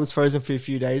my card was frozen for a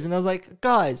few days. And I was like,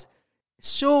 guys,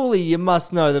 surely you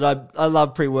must know that I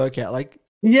love pre-workout. Like,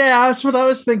 yeah, that's what I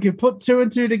was thinking. Put 2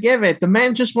 and 2 together. The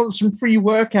man just wants some free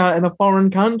workout in a foreign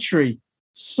country.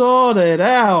 Sort it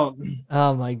out.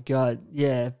 Oh my God.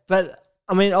 Yeah. But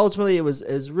I mean, ultimately it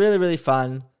was really, really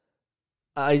fun.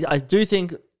 I do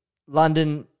think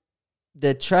London,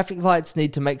 the traffic lights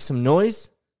need to make some noise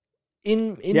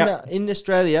in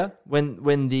Australia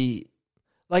when the,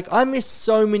 like, I miss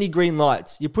so many green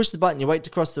lights. You push the button, you wait to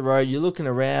cross the road, you're looking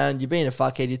around, you're being a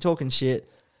fuckhead, you're talking shit.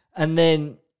 And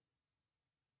then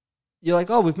you're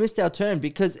like, oh, we've missed our turn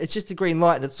because it's just a green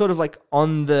light and it's sort of like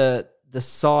on the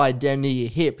side down near your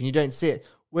hip and you don't see it.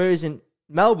 Whereas in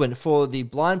Melbourne, for the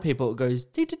blind people, it goes...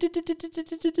 Yeah.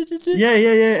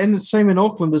 And the same in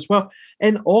Auckland as well.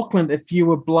 In Auckland, if you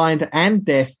were blind and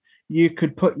deaf, you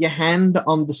could put your hand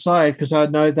on the side, because I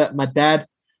know that my dad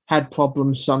had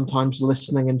problems sometimes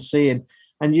listening and seeing,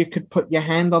 and you could put your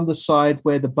hand on the side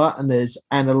where the button is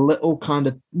and a little kind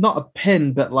of, not a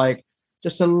pin, but like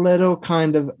just a little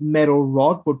kind of metal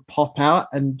rod would pop out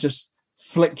and just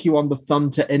flick you on the thumb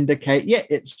to indicate,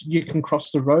 you can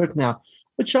cross the road now,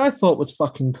 which I thought was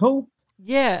fucking cool.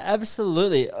 Yeah,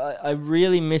 absolutely. I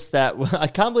really missed that. I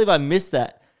can't believe I missed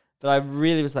that, but I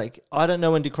really was like, I don't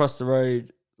know when to cross the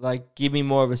road. Like, give me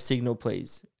more of a signal,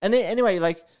 please. And anyway,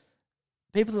 like,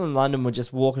 people in London were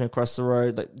just walking across the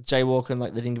road, like jaywalking,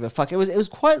 like they didn't give a fuck. It was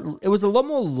a lot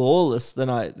more lawless than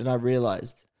I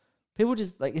realized. People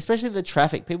just, like, especially the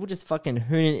traffic, people just fucking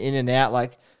hooning in and out.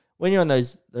 Like, when you're on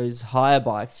those hire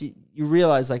bikes, you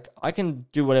realize, like, I can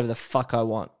do whatever the fuck I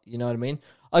want. You know what I mean?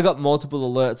 I got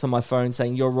multiple alerts on my phone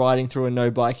saying you're riding through a no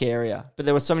bike area, but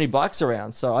there were so many bikes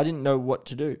around, so I didn't know what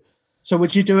to do. So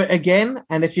would you do it again?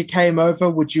 And if you came over,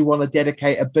 would you want to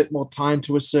dedicate a bit more time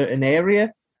to a certain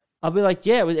area? I'll be like,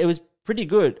 yeah, it was pretty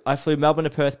good. I flew Melbourne to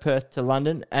Perth to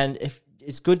London, and if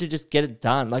it's good to just get it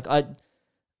done. Like, I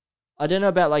don't know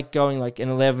about, like, going like an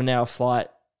 11-hour flight,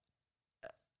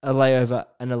 a layover,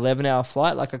 an 11-hour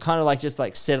flight. Like, I kind of like just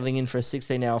like settling in for a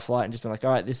 16-hour flight and just being like,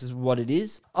 all right, this is what it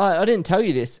is. I didn't tell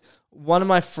you this. One of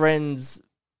my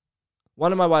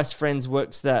wife's friends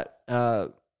works that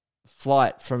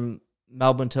flight from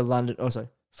Melbourne to London, also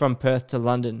from Perth to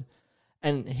London,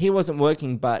 and he wasn't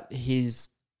working, but his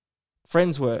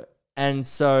friends were. And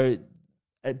so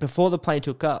before the plane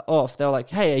took off, they were like,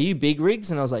 "Hey, are you big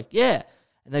rigs?" And I was like, "Yeah."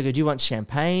 And they go, "Do you want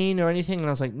champagne or anything?" And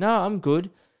I was like, "No, I'm good.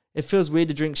 It feels weird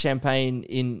to drink champagne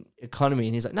in economy."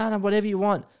 And he's like, "No, whatever you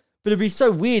want." But it'd be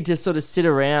so weird to sort of sit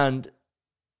around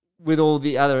with all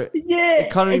the other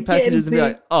economy passengers and be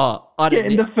like, "Oh, I don't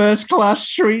getting the first class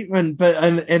treatment, but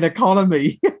in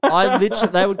economy."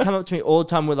 they would come up to me all the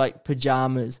time with like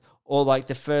pajamas or like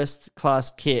the first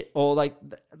class kit, or like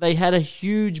they had a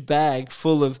huge bag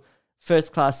full of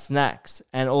first class snacks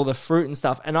and all the fruit and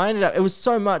stuff. And it was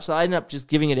so much that I ended up just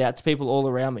giving it out to people all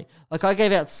around me. Like I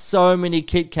gave out so many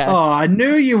Kit Kats. Oh, I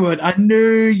knew you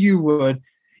would.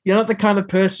 You're not the kind of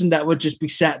person that would just be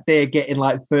sat there getting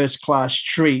like first class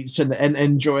treats and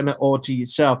enjoying it all to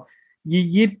yourself.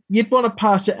 You'd want to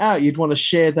pass it out. You'd want to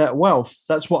share that wealth.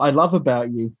 That's what I love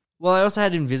about you. Well, I also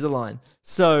had Invisalign.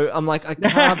 So I'm like, I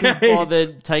can't be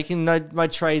bothered taking my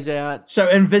trays out. So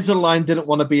Invisalign didn't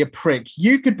want to be a prick.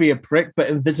 You could be a prick, but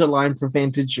Invisalign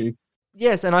prevented you.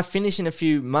 Yes, and I finish in a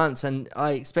few months, and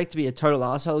I expect to be a total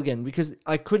asshole again because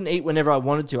I couldn't eat whenever I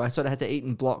wanted to. I sort of had to eat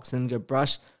in blocks and go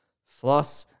brush,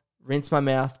 floss, rinse my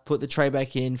mouth, put the tray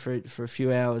back in for a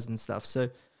few hours and stuff. So,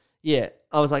 yeah,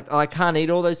 I was like, I can't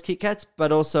eat all those Kit Kats,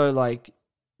 but also like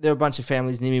there were a bunch of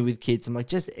families near me with kids. I'm like,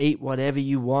 just eat whatever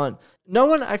you want. No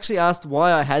one actually asked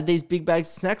why I had these big bags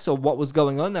of snacks or what was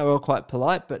going on. They were all quite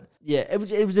polite, but yeah,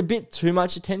 it was a bit too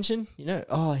much attention. You know,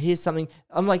 oh, here's something.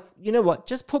 I'm like, you know what?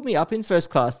 Just put me up in first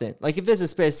class then. Like if there's a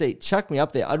spare seat, chuck me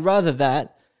up there. I'd rather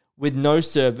that with no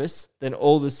service than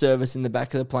all the service in the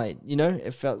back of the plane. You know,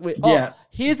 it felt weird. Yeah. Oh,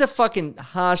 here's a fucking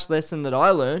harsh lesson that I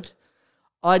learned.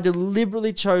 I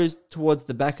deliberately chose towards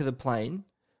the back of the plane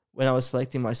when I was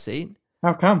selecting my seat.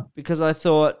 How come? Because I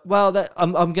thought, well, that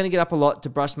I'm going to get up a lot to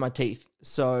brush my teeth.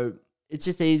 So it's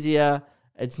just easier.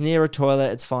 It's near a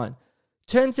toilet. It's fine.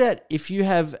 Turns out if you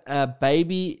have a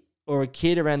baby or a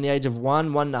kid around the age of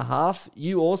 1.5,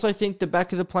 you also think the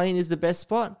back of the plane is the best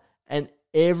spot. And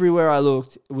everywhere I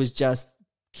looked, it was just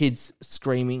kids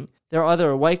screaming. They're either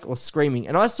awake or screaming.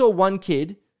 And I saw one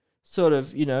kid sort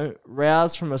of, you know,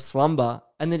 rouse from a slumber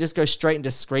and then just go straight into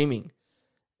screaming.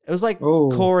 It was like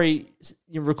Corey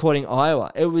recording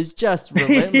Iowa. It was just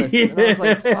relentless. Yeah. And I was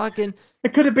like, fucking...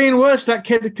 It could have been worse. That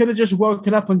kid could have just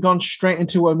woken up and gone straight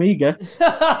into Omega.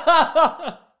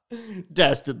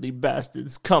 Dastardly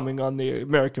bastards coming on the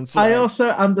American flag. I also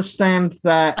understand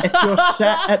that if you're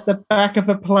sat at the back of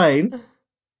a plane,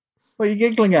 what are you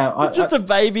giggling at? Just a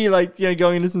baby, like, you know,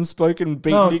 going into some spoken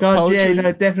beatnik oh, God, poetry. yeah,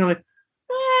 no, definitely.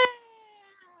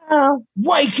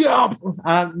 Wake up!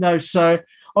 No, so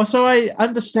also I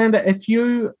understand that if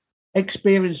you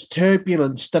experience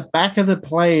turbulence, the back of the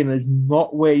plane is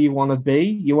not where you want to be.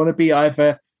 You want to be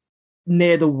either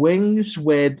near the wings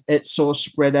where it's sort of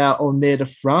spread out or near the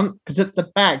front, because at the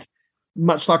back,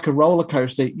 much like a roller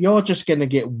coaster, you're just going to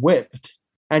get whipped.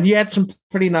 And you had some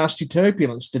pretty nasty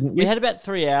turbulence, didn't you? We had about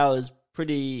 3 hours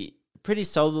pretty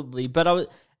solidly, but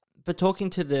talking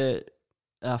to the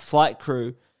flight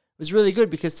crew was really good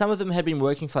because some of them had been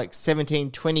working for like 17,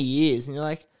 20 years. And you're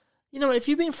like, you know what, if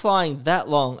you've been flying that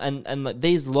long and like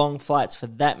these long flights for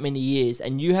that many years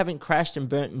and you haven't crashed and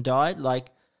burnt and died, like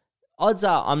odds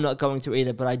are I'm not going to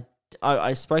either. But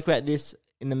I spoke about this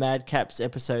in the Mad Caps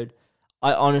episode.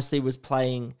 I honestly was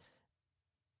playing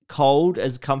Cold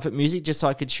as comfort music just so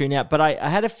I could tune out. But I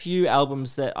had a few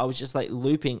albums that I was just like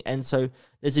looping. And so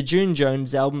there's a June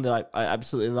Jones album that I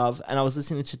absolutely love. And I was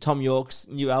listening to Tom York's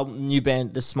new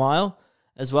band, The Smile,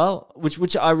 as well,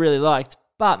 which I really liked.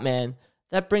 But man,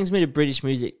 that brings me to British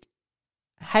music.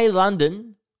 Hey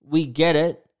London, we get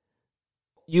it.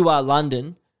 You are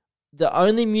London. The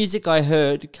only music I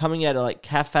heard coming out of like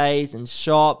cafes and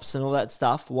shops and all that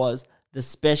stuff was The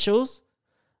Specials,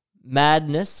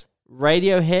 Madness,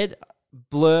 Radiohead,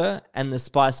 Blur, and the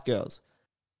Spice Girls.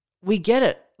 We get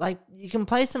it. Like, you can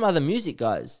play some other music,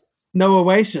 guys. No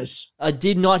Oasis. I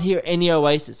did not hear any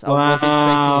Oasis. I wow, wasn't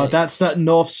expecting it. That's that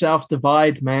north-south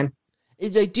divide, man.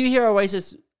 Do you hear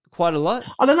Oasis quite a lot?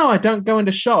 I don't know. I don't go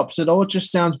into shops. It all just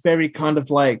sounds very kind of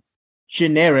like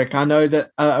generic. I know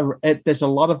that there's a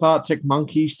lot of Arctic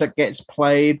Monkeys that gets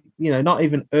played, you know, not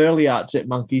even early Arctic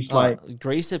Monkeys, like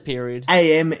Greaser period.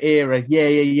 AM era. Yeah,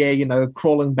 you know,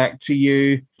 Crawling Back to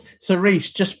You. So,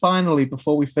 Reese, just finally,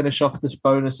 before we finish off this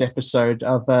bonus episode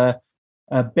of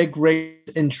Big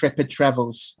Rig's Intrepid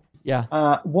Travels. Yeah.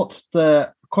 What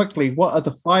are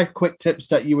the 5 quick tips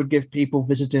that you would give people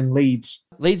visiting Leeds?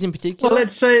 Leeds in particular? Well,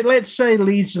 let's say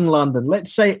Leeds and London.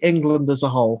 Let's say England as a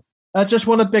whole. I just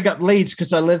want to big up Leeds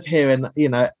because I live here, and you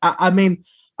know, I mean,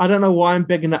 I don't know why I'm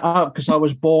bigging it up because I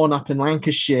was born up in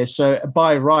Lancashire, so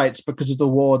by rights, because of the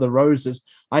War of the Roses,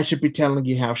 I should be telling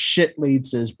you how shit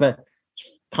Leeds is. But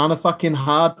kind of fucking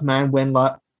hard, man, when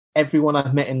like everyone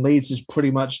I've met in Leeds is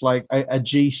pretty much like a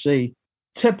GC.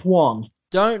 Tip 1.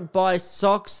 Don't buy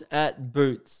socks at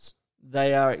Boots.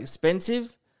 They are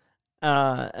expensive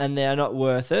and they are not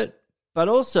worth it. But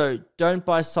also, don't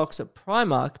buy socks at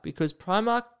Primark because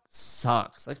Primark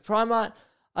sucks. Like Primark,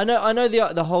 I know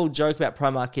the whole joke about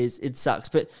Primark is it sucks,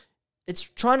 but it's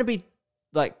trying to be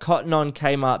like Cotton On,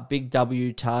 Kmart, Big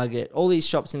W, Target, all these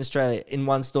shops in Australia in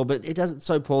one store, but it does it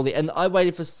so poorly. And I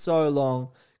waited for so long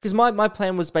because my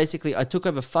plan was basically I took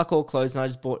over fuck all clothes and I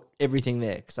just bought everything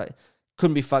there because I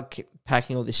couldn't be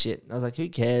packing all this shit. And I was like, who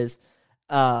cares?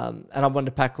 And I wanted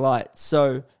to pack light.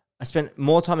 So I spent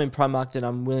more time in Primark than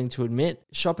I'm willing to admit.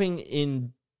 Shopping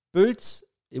in Boots,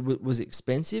 it was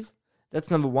expensive. That's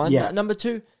number one. Yeah. Number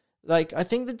two, like I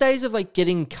think the days of like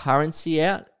getting currency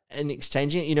out and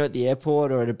exchanging it, at the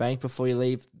airport or at a bank before you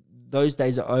leave, those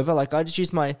days are over. Like I just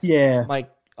use I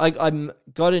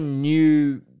got a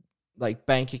new like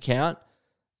bank account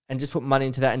and just put money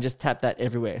into that and just tap that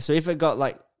everywhere. So if it got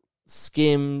like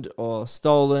skimmed or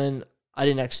stolen, I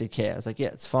didn't actually care. I was like, yeah,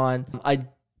 it's fine. I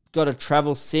got a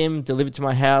travel sim delivered to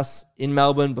my house in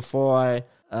Melbourne before I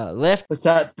left.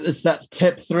 Is that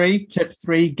tip 3? Tip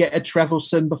 3, get a travel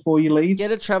sim before you leave?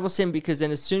 Get a travel sim because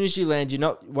then as soon as you land, you're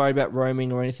not worried about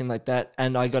roaming or anything like that.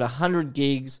 And I got 100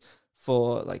 gigs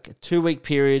for like a 2-week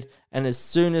period. And as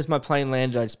soon as my plane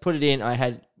landed, I just put it in. I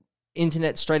had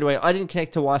internet straight away. I didn't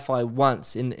connect to Wi-Fi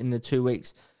once in the 2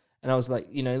 weeks. And I was like,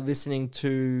 listening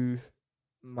to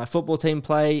my football team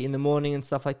play in the morning and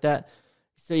stuff like that.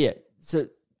 So yeah, so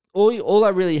all I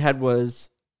really had was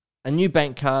a new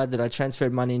bank card that I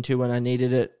transferred money into when I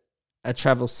needed it, a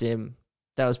travel sim.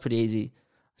 That was pretty easy.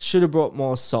 Should have brought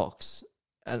more socks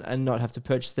and not have to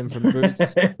purchase them from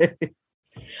Boots.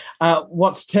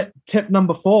 What's tip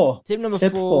number 4?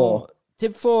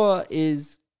 Tip 4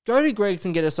 is go to Greg's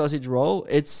and get a sausage roll.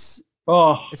 It's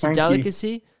a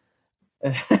delicacy.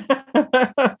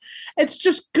 It's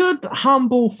just good,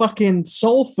 humble fucking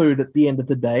soul food at the end of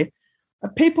the day.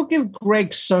 People give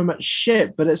Greg so much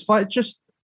shit, but it's like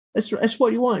it's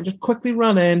what you want. Just quickly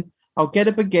run in. I'll get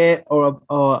a baguette or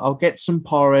I'll get some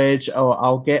porridge or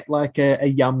I'll get like a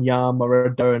yum yum or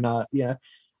a donut,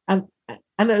 And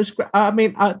it was great. I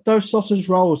mean, those sausage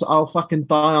rolls, I'll fucking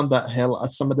die on that hill, are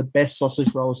some of the best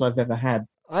sausage rolls I've ever had.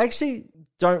 I actually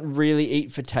don't really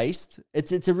eat for taste.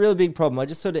 It's a really big problem. I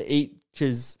just sort of eat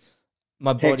because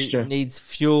my body needs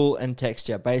fuel and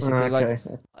texture, basically. Okay. Like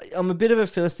I'm a bit of a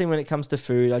Philistine when it comes to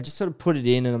food. I just sort of put it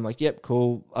in and I'm like, yep,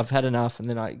 cool. I've had enough. And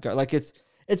then I go like, it's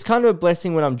kind of a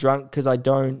blessing when I'm drunk because I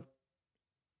don't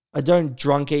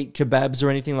drunk eat kebabs or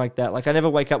anything like that. Like I never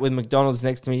wake up with McDonald's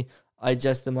next to me. I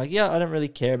just am like, yeah, I don't really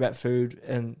care about food.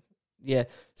 And yeah,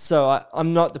 so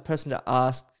I'm not the person to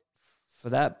ask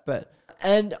for that,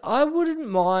 and I wouldn't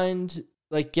mind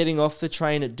like getting off the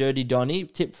train at Dirty Donny,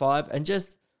 tip 5, and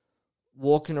just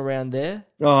walking around there.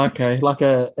 Oh, okay. Like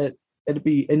it'd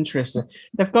be interesting.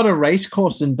 They've got a race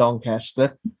course in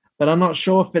Doncaster, but I'm not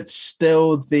sure if it's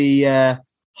still the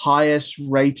highest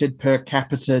rated per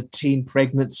capita teen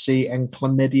pregnancy and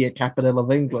chlamydia capital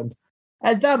of England.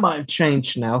 And that might have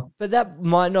changed now. But that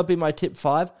might not be my tip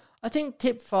 5. I think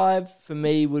tip 5 for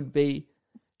me would be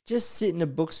just sit in a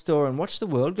bookstore and watch the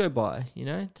world go by,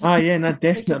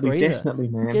 Definitely,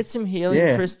 man. Get some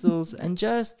healing crystals and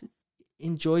just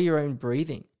enjoy your own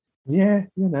breathing. Yeah,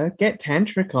 get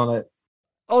tantric on it.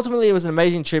 Ultimately, it was an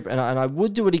amazing trip, and I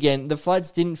would do it again. The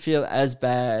flights didn't feel as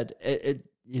bad.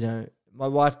 My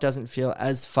wife doesn't feel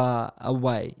as far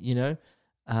away,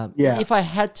 If I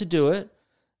had to do it,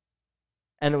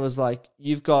 and it was like,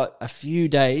 you've got a few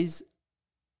days,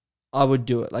 I would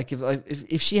do it. Like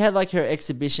if she had like her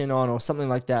exhibition on or something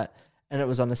like that, and it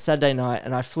was on a Saturday night,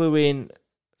 and I flew in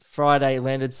Friday,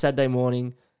 landed Saturday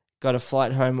morning, got a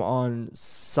flight home on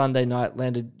Sunday night,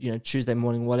 landed, Tuesday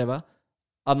morning, whatever.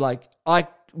 I'm like, I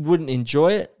wouldn't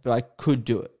enjoy it, but I could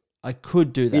do it. I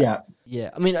could do that.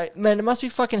 Yeah. I mean, man, it must be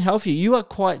fucking healthy. You are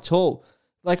quite tall.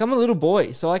 Like I'm a little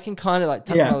boy, so I can kind of like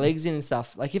tuck my legs in and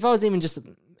stuff. Like if I was even just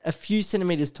a few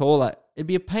centimeters taller, it'd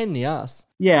be a pain in the ass.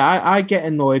 Yeah, I get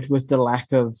annoyed with the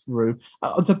lack of room.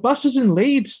 The buses in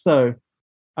Leeds, though,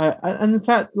 and in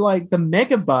fact, like the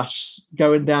mega bus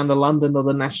going down to London or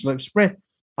the National Express,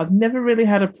 I've never really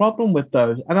had a problem with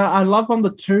those. And I love on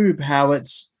the tube how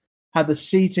the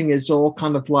seating is all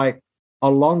kind of like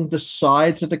along the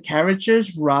sides of the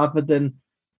carriages rather than,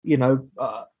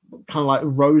 kind of like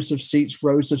rows of seats.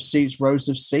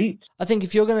 I think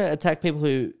if you're going to attack people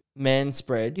who man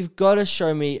spread, you've got to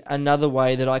show me another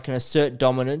way that I can assert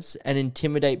dominance and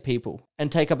intimidate people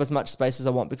and take up as much space as I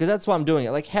want, because that's why I'm doing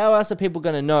it. Like, how else are people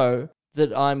going to know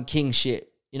that I'm king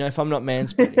shit? if I'm not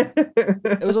manspreading.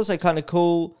 It was also kind of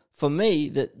cool for me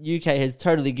that UK has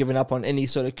totally given up on any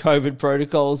sort of COVID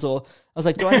protocols. Or I was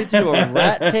like, do I need to do a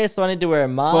rat test? Do I need to wear a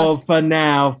mask? Well, for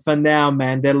now,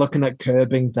 man, they're looking at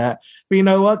curbing that. But you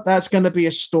know what? That's going to be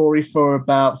a story for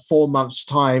about 4 months'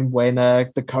 time when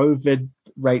the COVID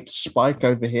rates spike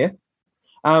over here.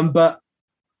 But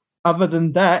other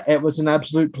than that, it was an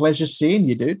absolute pleasure seeing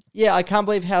you, dude. Yeah, I can't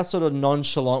believe how sort of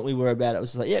nonchalant we were about it. It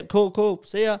was like, yeah, cool,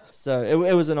 see ya. So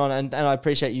it was an honor, and I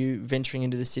appreciate you venturing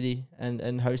into the city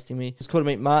and hosting me. It was cool to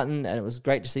meet Martin, and it was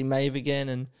great to see Maeve again,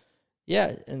 and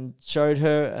yeah, and showed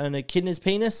her an echidna's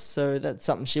penis, so that's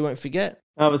something she won't forget.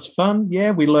 That was fun.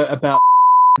 Yeah, we learnt about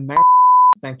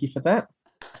Thank you for that.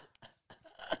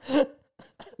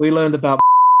 We learned about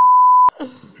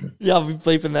Yeah, I'll be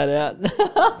bleeping that out.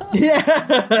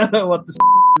 yeah. What the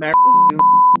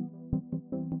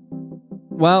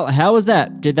Well, how was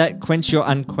that? Did that quench your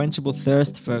unquenchable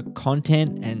thirst for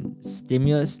content and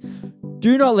stimulus?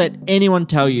 Do not let anyone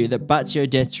tell you that Butts Your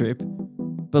Death Trip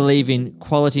believe in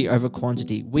quality over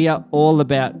quantity. We are all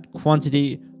about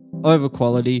quantity over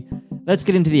quality. Let's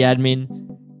get into the admin.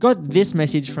 Got this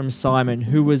message from Simon,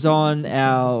 who was on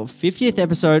our 50th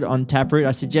episode on Taproot.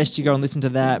 I suggest you go and listen to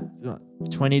that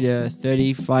 20 to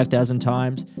 35,000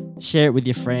 times. Share it with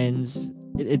your friends.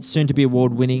 It's soon to be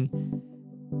award winning.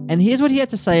 And here's what he had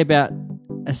to say about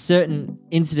a certain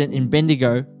incident in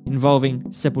Bendigo involving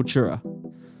Sepultura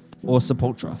or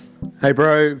Sepultura. Hey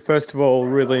bro, first of all,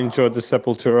 really enjoyed the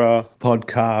Sepultura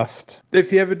podcast.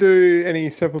 If you ever do any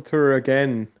Sepultura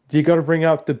again, you got to bring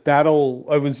up the battle.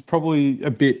 It was probably a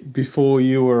bit before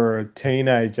you were a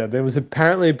teenager. There was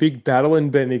apparently a big battle in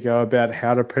Bendigo about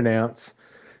how to pronounce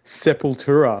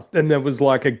Sepultura. And there was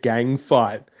like a gang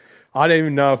fight. I don't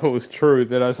even know if it was true.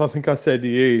 I think I said to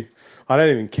you, I don't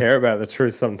even care about the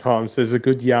truth sometimes. There's a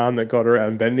good yarn that got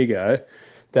around Bendigo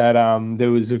that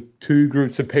there was two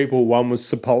groups of people. One was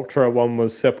Sepultura, one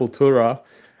was Sepultura.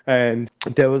 And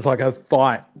there was like a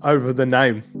fight over the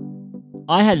name.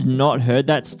 I had not heard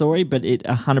that story, but it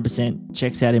 100%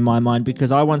 checks out in my mind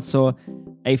because I once saw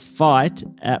a fight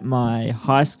at my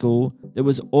high school that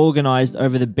was organized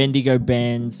over the Bendigo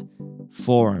Bands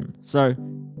forum. So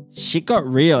shit got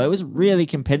real. It was really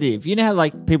competitive. You know how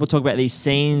like people talk about these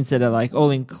scenes that are like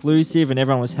all inclusive and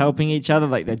everyone was helping each other,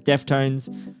 like the Deftones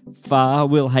Far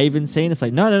Will Haven scene? It's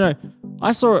like, no.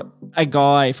 I saw a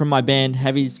guy from my band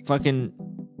have his fucking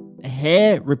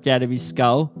hair ripped out of his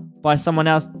skull by someone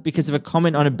else because of a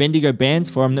comment on a Bendigo Bands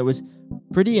forum that was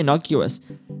pretty innocuous.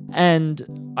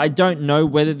 And I don't know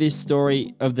whether this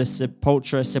story of the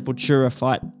Sepultura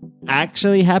fight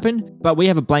actually happened, but we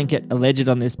have a blanket alleged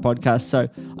on this podcast, so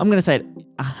I'm going to say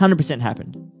it 100%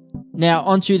 happened. Now,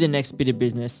 on to the next bit of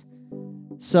business.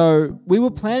 So, we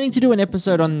were planning to do an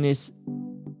episode on this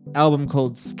album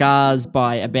called Scars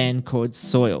by a band called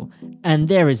Soil, and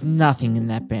there is nothing in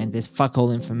that band. There's fuck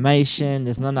all information,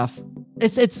 there's not enough.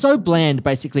 It's so bland,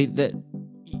 basically, that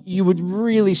you would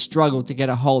really struggle to get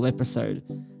a whole episode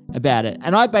about it.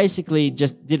 And I basically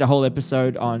just did a whole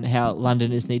episode on how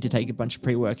Londoners need to take a bunch of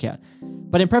pre-workout.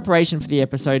 But in preparation for the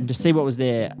episode and to see what was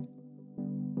there,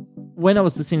 when I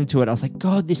was listening to it, I was like,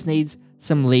 God, this needs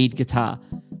some lead guitar.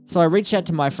 So I reached out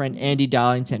to my friend Andy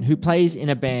Darlington, who plays in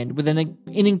a band with an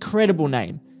incredible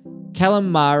name,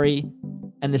 Callum Mari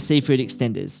and the Seafood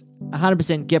Extenders.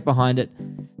 100% get behind it.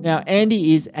 Now,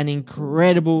 Andy is an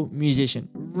incredible musician,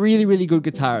 really, really good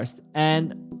guitarist,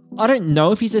 and I don't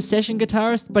know if he's a session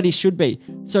guitarist, but he should be.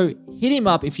 So hit him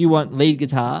up if you want lead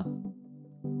guitar.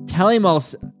 Tell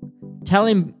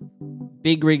him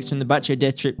Big Rigs from the Butts Your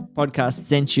Death Trip podcast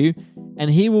sent you,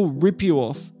 and he will rip you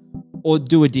off or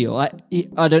do a deal.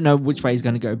 I don't know which way he's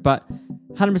going to go, but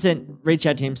 100% reach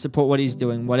out to him, support what he's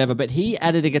doing, whatever. But he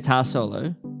added a guitar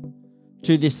solo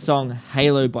to this song,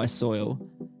 Halo by Soil,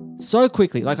 so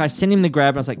quickly. Like I sent him the grab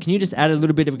and I was like, can you just add a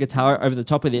little bit of a guitar over the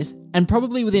top of this? And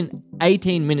probably within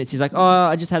 18 minutes, he's like, oh,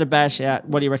 I just had a bash out.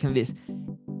 What do you reckon of this?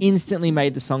 Instantly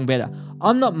made the song better.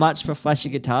 I'm not much for flashy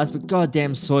guitars, but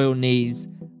goddamn Soil needs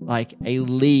like a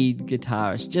lead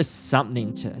guitarist, just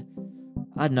something to,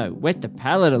 I don't know, wet the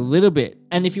palate a little bit.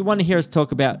 And if you want to hear us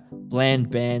talk about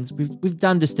bland bands, we've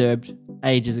done Disturbed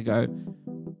ages ago,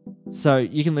 so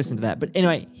you can listen to that. But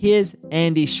anyway, here's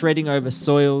Andy shredding over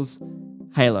Soil's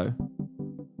Halo.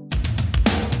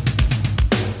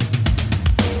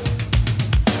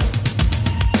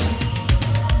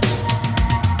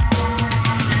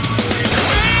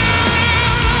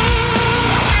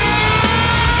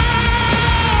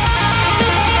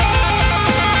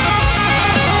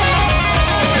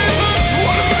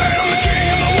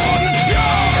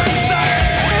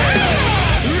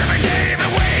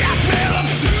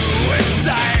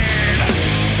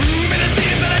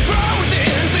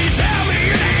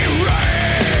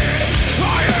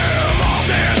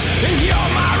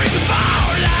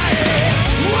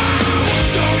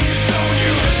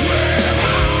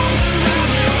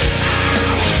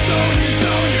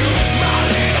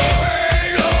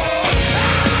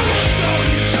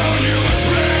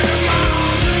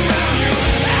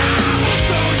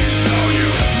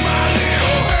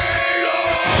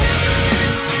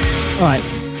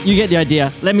 You get the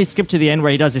idea. Let me skip to the end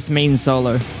where he does this mean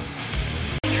solo.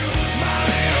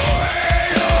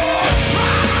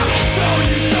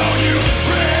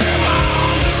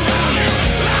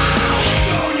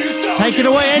 Take it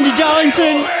away, Andy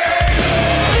Darlington.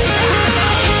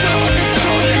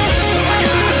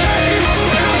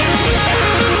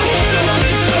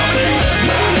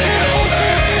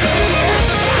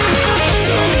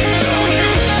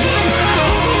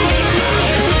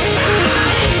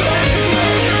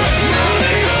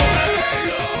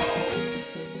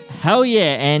 Hell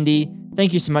yeah, Andy.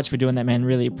 Thank you so much for doing that, man.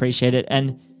 Really appreciate it.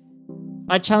 And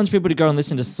I challenge people to go and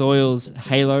listen to Soil's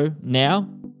Halo now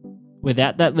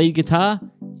without that lead guitar.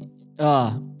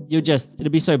 It'll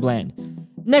be so bland.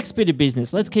 Next bit of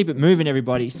business. Let's keep it moving,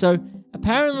 everybody. So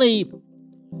apparently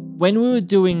when we were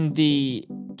doing the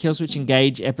Killswitch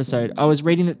Engage episode, I was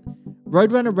reading that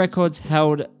Roadrunner Records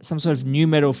held some sort of new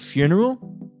metal funeral.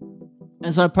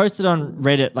 And so I posted on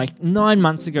Reddit like 9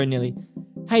 months ago nearly,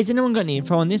 hey, has anyone got any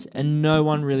info on this? And no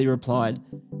one really replied.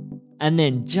 And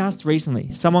then just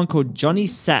recently, someone called Johnny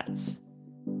Satz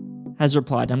has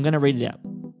replied. I'm going to read it out.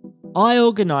 I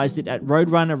organised it at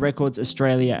Roadrunner Records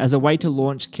Australia as a way to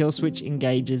launch Killswitch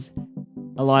Engage's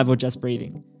Alive or Just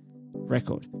Breathing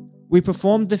record. We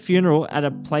performed the funeral at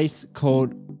a place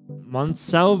called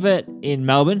Montsalvet in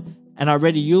Melbourne, and I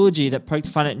read a eulogy that poked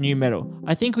fun at new metal.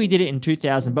 I think we did it in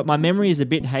 2000, but my memory is a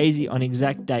bit hazy on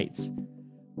exact dates.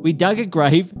 We dug a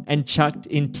grave and chucked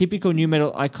in typical new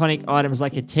metal iconic items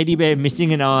like a teddy bear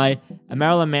missing an eye, a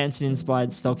Marilyn Manson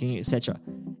inspired stocking, etc.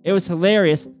 It was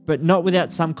hilarious, but not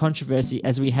without some controversy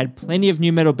as we had plenty of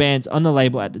new metal bands on the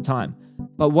label at the time.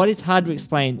 But what is hard to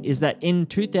explain is that in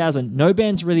 2000, no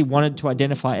bands really wanted to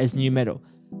identify as new metal.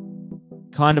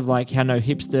 Kind of like how no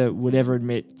hipster would ever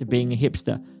admit to being a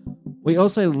hipster. We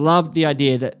also loved the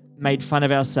idea that made fun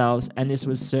of ourselves, and this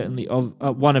was certainly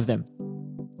one of them.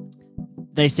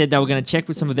 They said they were going to check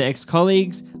with some of their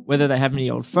ex-colleagues whether they have any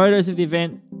old photos of the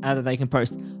event that they can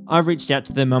post. I've reached out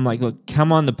to them. I'm like, look,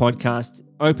 come on the podcast,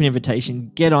 open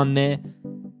invitation, get on there.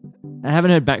 I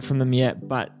haven't heard back from them yet,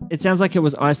 but it sounds like it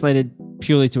was isolated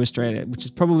purely to Australia, which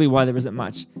is probably why there isn't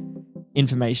much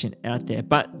information out there.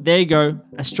 But there you go.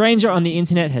 A stranger on the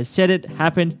internet has said it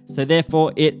happened, so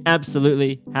therefore it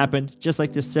absolutely happened, just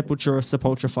like the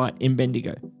Sepultura fight in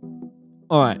Bendigo.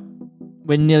 All right,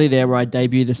 we're nearly there where I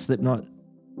debut the Slipknot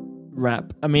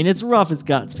rap. I mean, it's rough as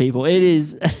guts, people. It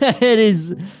is it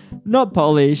is not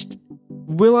polished.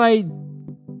 Will I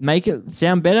make it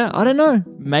sound better? I don't know.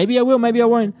 Maybe I will, maybe I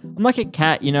won't. I'm like a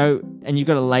cat, you know, and you've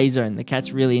got a laser and the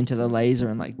cat's really into the laser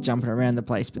and like jumping around the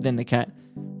place, but then the cat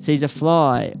sees a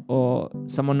fly or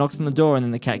someone knocks on the door and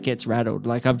then the cat gets rattled.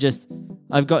 Like I've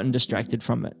gotten distracted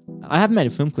from it. I haven't made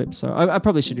a film clip, so I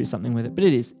probably should do something with it, but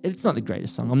it's not the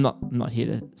greatest song. I'm not here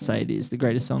to say it is the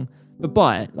greatest song, but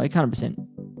buy it, like 100%.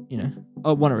 You know,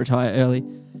 I want to retire early.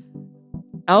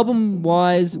 Album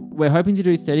wise, we're hoping to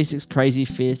do 36 Crazy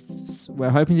Fists. We're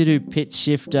hoping to do Pitch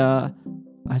Shifter.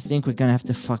 I think we're going to have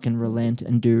to fucking relent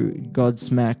and do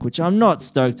Godsmack, which I'm not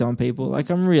stoked on, people. Like,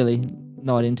 I'm really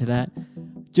not into that.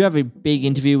 Do have a big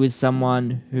interview with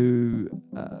someone who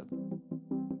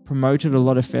promoted a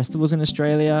lot of festivals in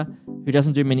Australia, who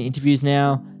doesn't do many interviews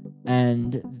now,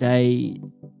 and they...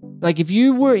 Like, if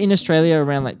you were in Australia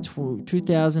around, like,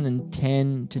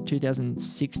 2010 to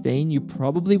 2016, you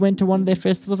probably went to one of their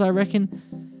festivals, I reckon.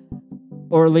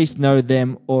 Or at least know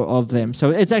them or of them. So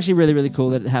it's actually really, really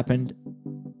cool that it happened.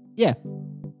 Yeah.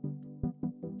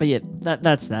 But yeah,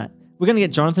 that's that. We're going to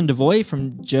get Jonathan Devoy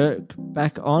from Jerk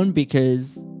back on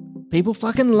because people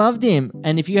fucking loved him.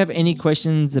 And if you have any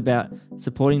questions about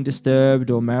supporting Disturbed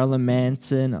or Marilyn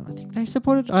Manson, I think they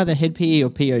supported either Head PE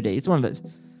or POD. It's one of those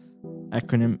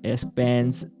acronym-esque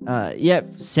bands.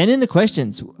 Send in the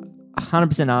questions.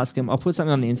 100% ask them. I'll put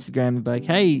something on the Instagram and be like,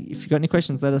 hey, if you got any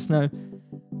questions, let us know.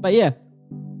 But yeah,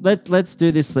 let's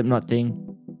do this Slipknot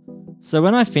thing. So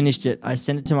when I finished it, I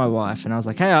sent it to my wife and I was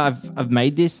like, hey, I've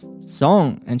made this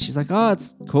song. And she's like, oh,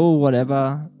 it's cool,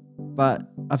 whatever.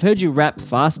 But I've heard you rap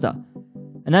faster.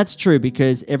 And that's true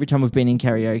because every time we've been in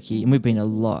karaoke, and we've been a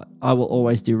lot, I will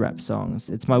always do rap songs.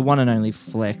 It's my one and only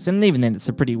flex. And even then, it's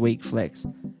a pretty weak flex.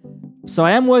 So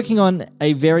I am working on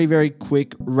a very, very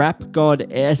quick rap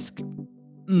god-esque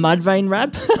Mudvayne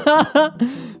rap.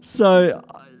 So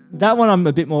that one I'm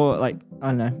a bit more like, I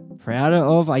don't know, prouder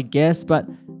of, I guess. But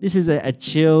this is a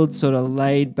chilled, sort of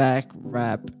laid back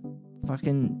rap.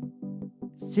 Fucking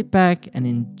sit back and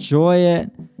enjoy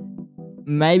it.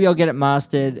 Maybe I'll get it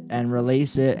mastered and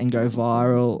release it and go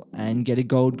viral and get a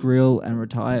gold grill and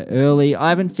retire early. I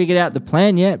haven't figured out the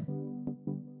plan yet.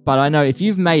 But I know if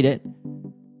you've made it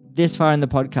this far in the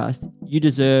podcast, you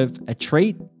deserve a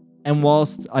treat And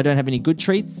whilst I don't have any good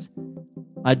treats,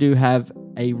 I do have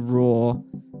a raw,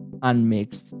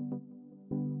 unmixed,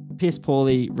 piss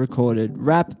poorly recorded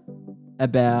rap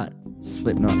about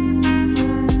Slipknot.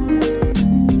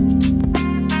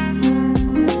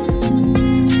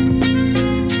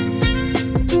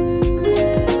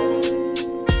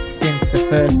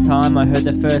 First time I heard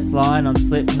the first line on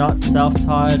Slipknot,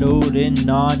 self-titled in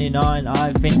 99.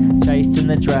 I've been chasing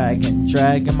the dragon,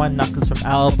 dragging my knuckles from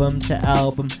album to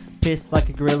album, pissed like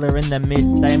a gorilla in the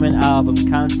Miss Damon album.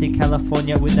 Can't see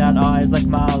California without eyes like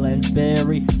Marlins.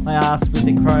 Bury my ass with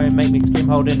the chrome, make me scream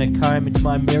holding a comb into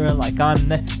my mirror like I'm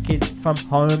the kid from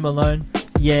Home Alone.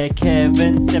 Yeah,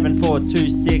 Kevin,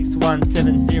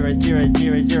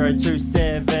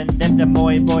 742617000027. Them Des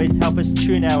Moines boys help us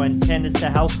tune our antennas to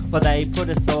hell, but they put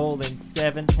us all in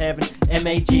seventh heaven.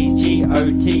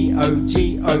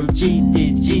 MAGGOTOGOG,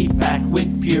 digi back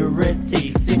with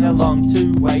purity. Sing along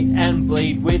to wait and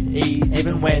bleed with ease,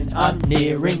 even when I'm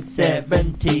nearing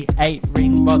 78.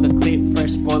 Ring by the clip,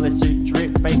 fresh boiler suit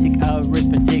drip, basic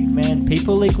arithmetic, man.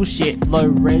 People equal shit. Low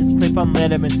res clip on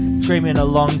Letterman, screaming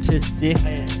along to sick.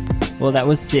 Well, that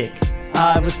was sick.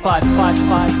 I was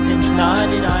 555 since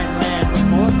 99 land.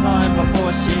 Before time,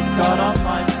 before shit got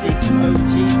online. Sick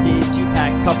OG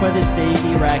digipack, top of the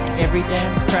CD rack. Every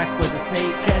damn track was a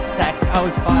sneak attack. I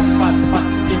was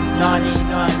 555 since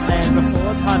 99 land.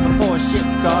 Before time, before shit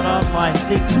got online.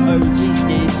 Sick OG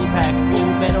digipack, full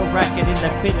metal racket in the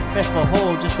pit at Festival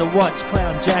Hall just to watch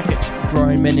Clown Jacket.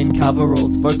 Grown men in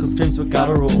coveralls, vocal screams were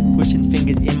guttural, pushing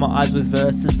fingers in my eyes with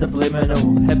verses subliminal.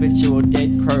 Habitual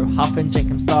dead crow, huffing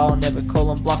Jenkum style, never call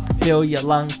on bluff. Fill your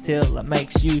lungs till it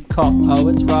makes you cough. Oh,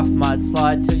 it's rough, mud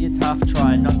slide till you're tough.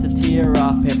 Try not to tear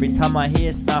up every time I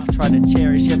hear stuff. Try to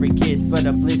cherish every kiss, but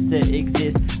a blister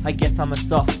exists. I guess I'm a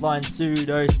soft line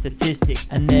pseudo statistic.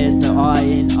 And there's no I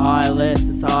in eyeless,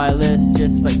 it's eyeless,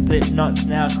 just like Slipknot's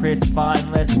now Chris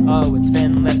Fineless. Oh, it's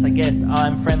Fenless, I guess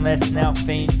I'm friendless now.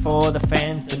 Fiend for the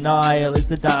fans, denial is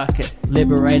the darkest.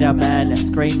 Liberate our madness,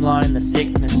 streamline the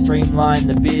sickness, streamline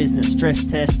the business, stress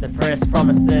test the press,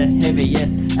 promise the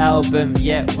heaviest album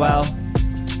yet. Well,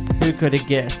 who could have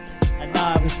guessed? And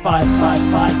I was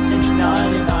 555 since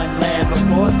 99 land.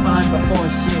 Before time, before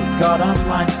shit got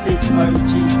online. Sick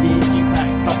OG digipack,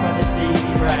 top of the CD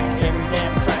rack. Every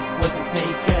damn track was a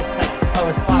sneak attack. I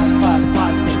was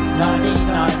 555 since 99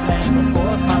 land.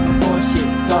 Before time, before shit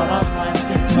got online.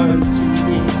 Sick OG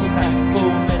digipack,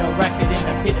 full metal racket in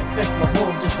the pit at Festival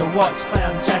Hall just to watch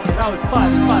Clown Jacket. I was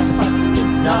 555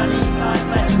 since 99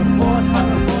 land. Before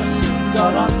time, before shit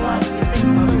got online. Sick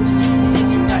OG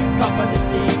digipack, top of the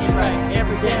CD rack.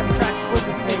 Every damn track was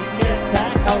a sneak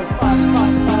attack. I was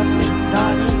 555 since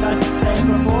 99 land.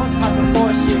 Before time,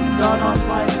 before shit got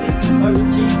online. Sick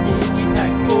OG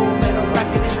digipack, full metal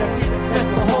racket in the pit at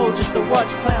Festival Hall just to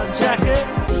watch Clown Jacket.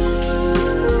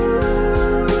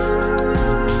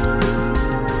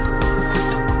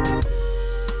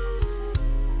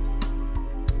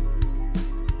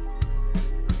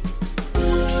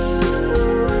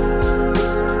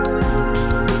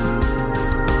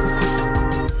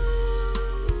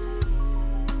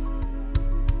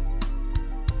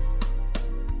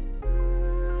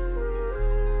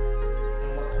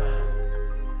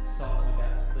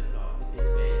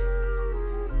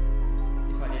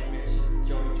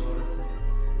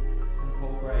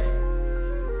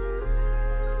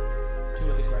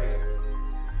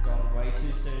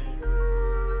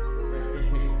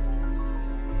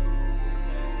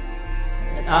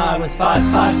 I was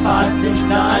 555 since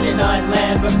 99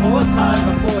 land. Before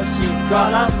time, before shit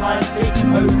got online. Sick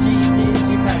OG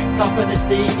digipack, top of the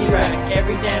CD rack.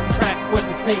 Every damn track was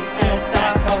a sneak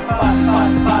attack. I was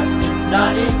 555 since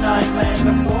 99 land.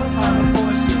 Before time,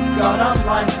 before shit got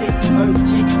online. Sick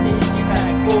OG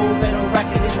digipack, full metal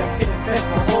racket in the pit at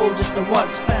Festival Hall just to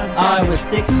watch Clown Jacket. I was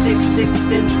 666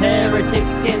 since heretic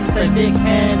skin so thick,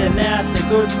 handing out the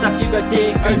good stuff. You got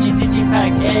dick, OG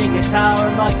digipack, air guitar,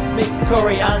 and like Mick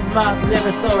Corey unmasked,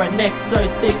 never saw a neck so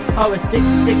thick. I was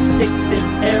 666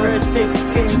 since heretic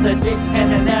skin so thick,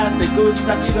 handing out the good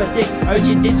stuff. You got dick, OG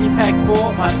digipack,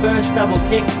 bought my first double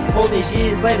kick. All these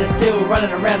years later, still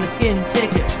running around the skin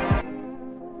ticket.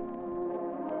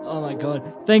 Oh my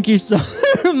god, thank you so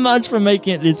much for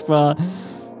making it this far.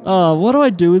 Oh, what do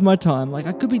I do with my time? Like,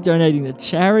 I could be donating to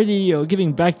charity or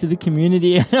giving back to the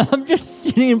community. I'm just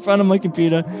sitting in front of my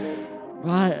computer,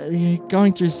 right,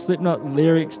 going through Slipknot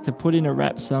lyrics to put in a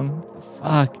rap song.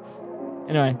 Fuck.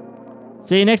 Anyway,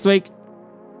 see you next week.